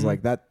 He's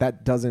like,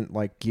 that doesn't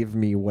like give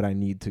me what I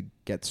need to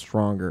get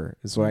stronger.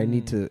 So I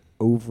need to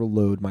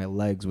overload my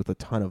legs with a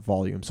ton of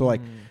volume. So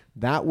like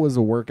that was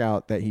a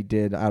workout that he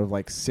did out of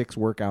like 6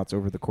 workouts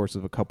over the course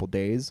of a couple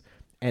days.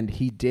 And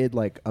he did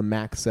like a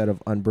max set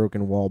of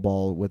unbroken wall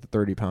ball with a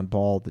 30-pound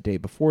ball the day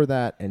before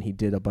that. And he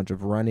did a bunch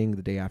of running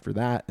the day after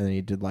that. And then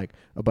he did like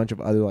a bunch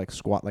of other like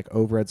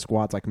overhead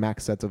squats, like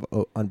max sets of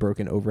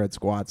unbroken overhead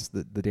squats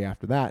the day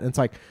after that. And it's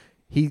like,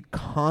 he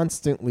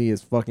constantly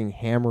is fucking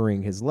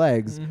hammering his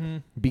legs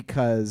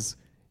because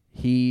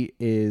he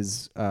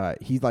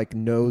like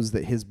knows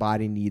that his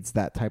body needs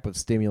that type of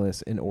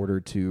stimulus in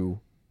order to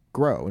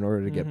grow, in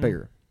order to get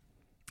bigger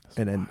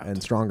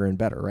and stronger and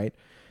better, right?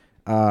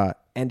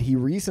 And he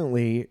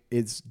recently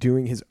is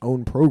doing his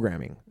own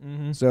programming.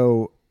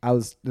 So that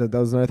was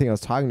another thing I was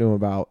talking to him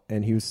about,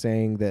 and he was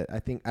saying that I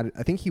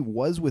think he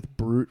was with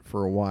Brute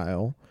for a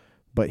while,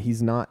 but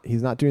he's not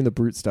doing the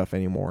Brute stuff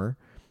anymore.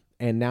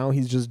 And now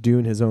he's just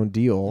doing his own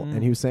deal.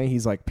 And he was saying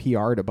he's like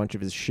PR'd a bunch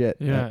of his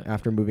shit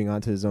after moving on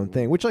to his own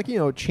thing, which like,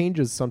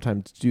 changes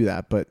sometimes to do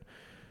that. But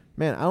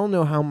man, I don't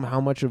know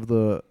how much of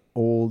the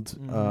old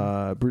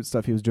Brute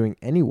stuff he was doing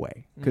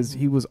anyway, because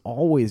he was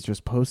always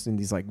just posting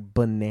these like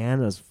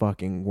bananas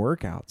fucking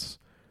workouts.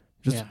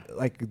 Just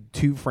like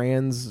 2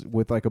 friends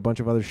with like a bunch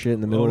of other shit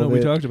in the middle of it.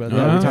 We talked about that.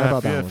 Yeah, we talked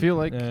about that I one. feel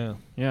like,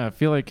 I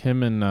feel like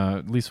him and,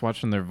 at least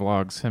watching their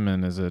vlogs, him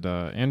and, is it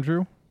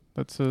Andrew?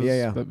 That's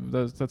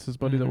his, that's his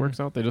buddy that works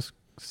out. They just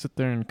sit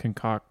there and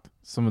concoct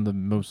some of the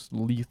most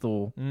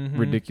lethal,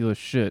 ridiculous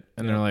shit,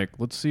 and they're like,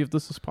 "Let's see if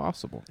this is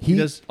possible." He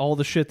does all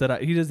the shit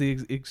that he does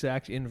the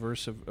exact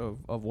inverse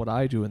of what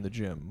I do in the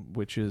gym,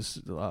 which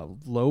is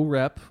low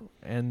rep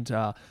and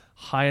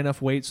high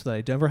enough weight so that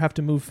I never have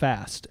to move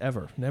fast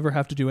ever, never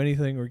have to do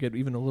anything or get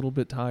even a little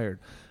bit tired.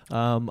 You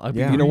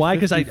know why?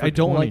 Because I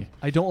don't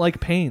like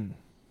pain.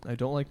 I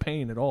don't like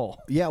pain at all.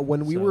 Yeah,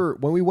 when we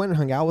went and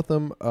hung out with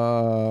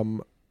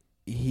him,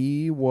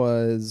 he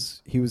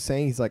was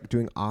saying he's like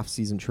doing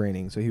off-season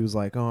training. So he was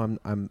like, "Oh,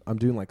 I'm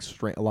doing like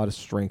a lot of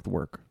strength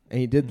work." And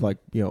he did like,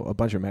 a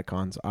bunch of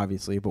Metcons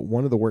obviously, but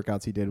one of the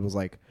workouts he did was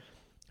like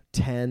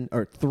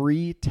 3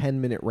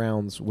 10-minute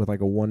rounds with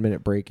like a 1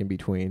 minute break in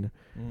between.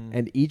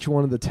 And each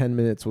one of the 10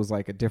 minutes was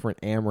like a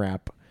different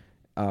AMRAP.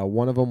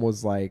 One of them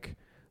was like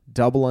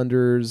double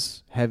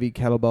unders, heavy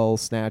kettlebell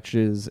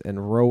snatches,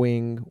 and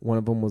rowing. One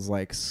of them was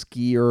like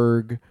ski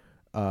erg,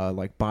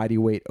 like body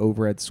weight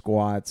overhead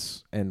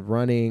squats and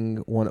running.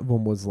 One of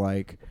them was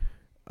like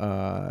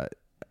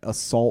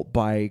assault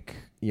bike,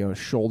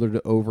 shoulder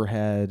to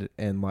overhead,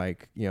 and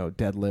like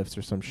deadlifts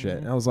or some shit.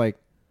 And I was like,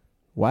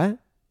 what?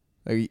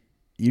 Like,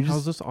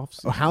 how's this off?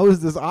 How is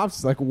this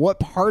off? Like, what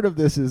part of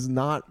this is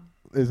not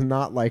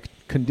like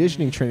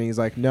conditioning training? He's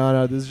like,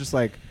 no, this is just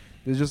like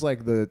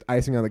the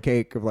icing on the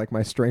cake of like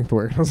my strength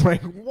work. I was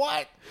like,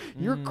 what?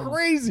 You're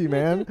crazy,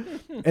 man.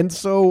 And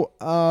so,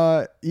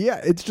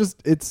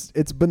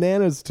 it's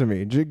bananas to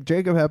me.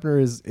 Jacob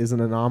Heppner is an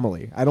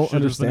anomaly. I don't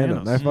understand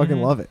him. I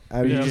fucking love it.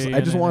 I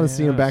just want to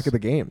see him back at the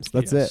games.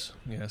 That's it.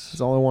 Yes.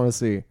 That's all I want to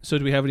see. So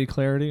do we have any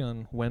clarity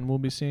on when we'll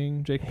be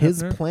seeing Jacob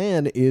His Heppner?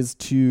 plan is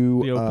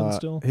to The Open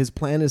still? His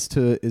plan is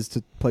to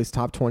place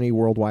top 20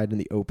 worldwide in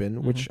the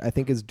Open, which I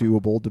think is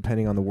doable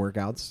depending on the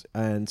workouts.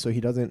 And so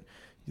he doesn't.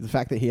 The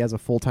fact that he has a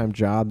full-time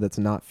job that's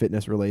not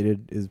fitness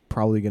related is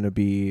probably going to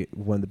be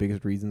one of the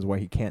biggest reasons why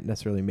he can't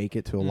necessarily make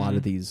it to a lot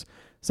of these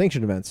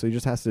sanctioned events. So he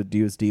just has to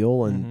do his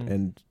deal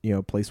and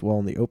place well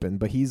in the Open.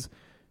 But he's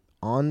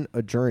on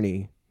a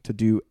journey to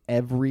do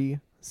every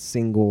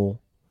single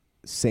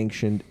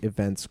sanctioned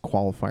events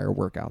qualifier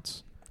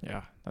workoualifier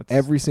Yeah, that's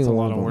every single a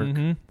lot one of of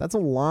them. work. That's a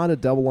lot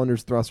of double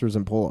unders, thrusters,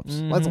 and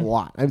pull-ups. That's a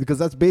lot, because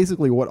that's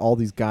basically what all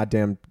these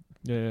goddamn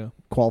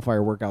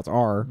qualifier workouts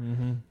are.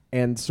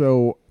 And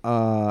so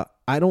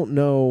I don't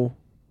know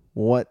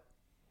what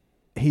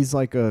he's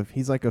like a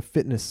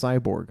fitness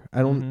cyborg.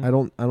 I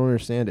don't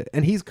understand it.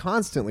 And he's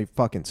constantly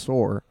fucking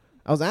sore.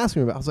 I was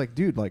asking him about, I was like,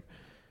 dude, like,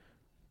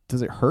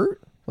 does it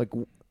hurt? Like,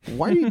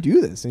 why do you do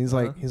this? And he's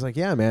like,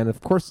 yeah, man, of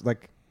course,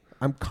 like,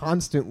 I'm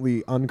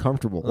constantly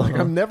uncomfortable. Like,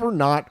 I'm never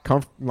not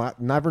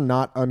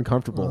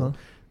uncomfortable.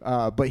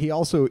 But he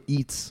also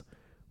eats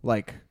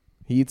like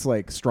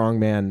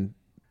strongman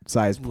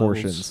sized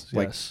portions,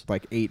 yes.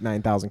 like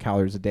 9,000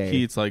 calories a day. He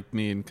eats like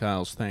me and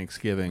Kyle's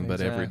Thanksgiving,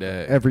 but every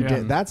day. Every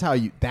day. That's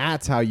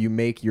how you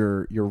make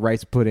your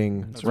rice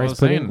pudding, That's what I rice was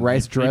pudding, saying.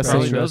 rice He dressing.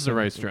 probably does the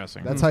rice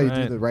dressing. That's how you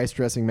do the rice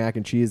dressing mac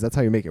and cheese. That's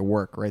how you make it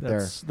work right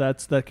there.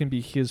 That can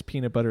be his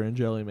peanut butter and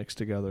jelly mixed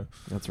together.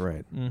 That's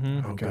right.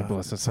 Mm-hmm. Oh, God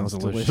bless. That sounds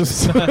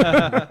delicious. delicious.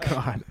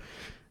 God.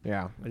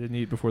 Yeah. I didn't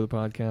eat before the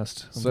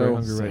podcast. I'm So- very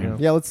hungry right now.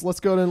 Yeah, let's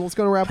go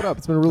and wrap it up.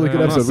 It's been a really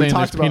good I'm not episode. We saying talked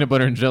there's about peanut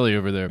butter and jelly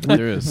over there, but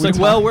there is. It's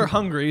like, well, we're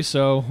hungry,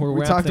 so we're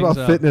we wrap talked things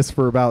about up. fitness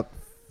for about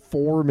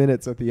 4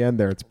 minutes at the end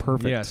there. It's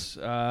perfect. Yes,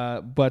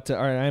 but all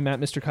right, I'm at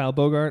Mr. Kyle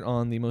Bogart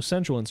on the most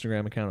central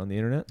Instagram account on the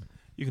internet.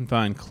 You can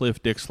find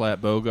Cliff Dick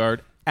Slap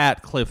Bogart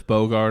at Cliff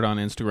Bogart on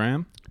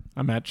Instagram.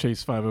 I'm at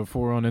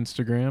Chase504 on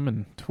Instagram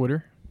and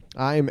Twitter.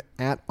 I'm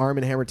at Arm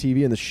and Hammer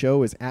TV, and the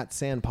show is at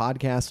Sand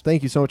Podcast.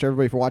 Thank you so much,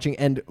 everybody, for watching.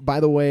 And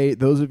by the way,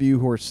 those of you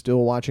who are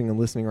still watching and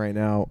listening right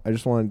now, I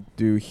just want to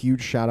do a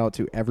huge shout out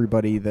to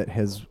everybody that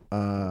has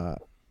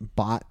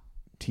bought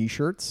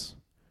T-shirts.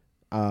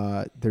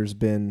 There's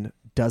been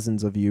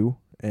dozens of you,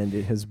 and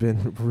it has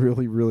been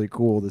really, really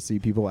cool to see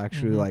people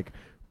actually like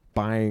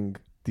buying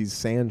these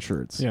sand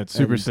shirts. Yeah, it's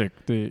super sick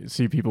to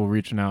see people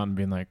reaching out and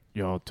being like,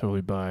 "Yo, I'll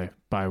totally buy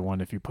one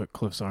if you put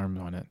Cliff's arm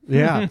on it."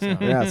 Yeah,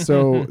 yeah.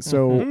 So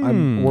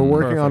we're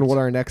working on Perfect. what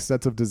our next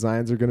sets of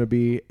designs are going to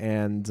be,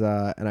 and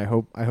I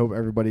hope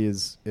everybody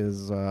is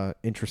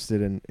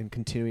interested in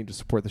continuing to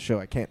support the show.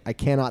 I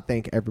cannot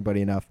thank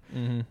everybody enough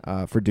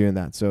for doing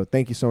that. So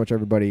thank you so much,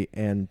 everybody,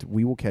 and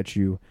we will catch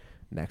you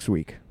next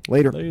week.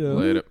 Later.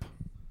 Later.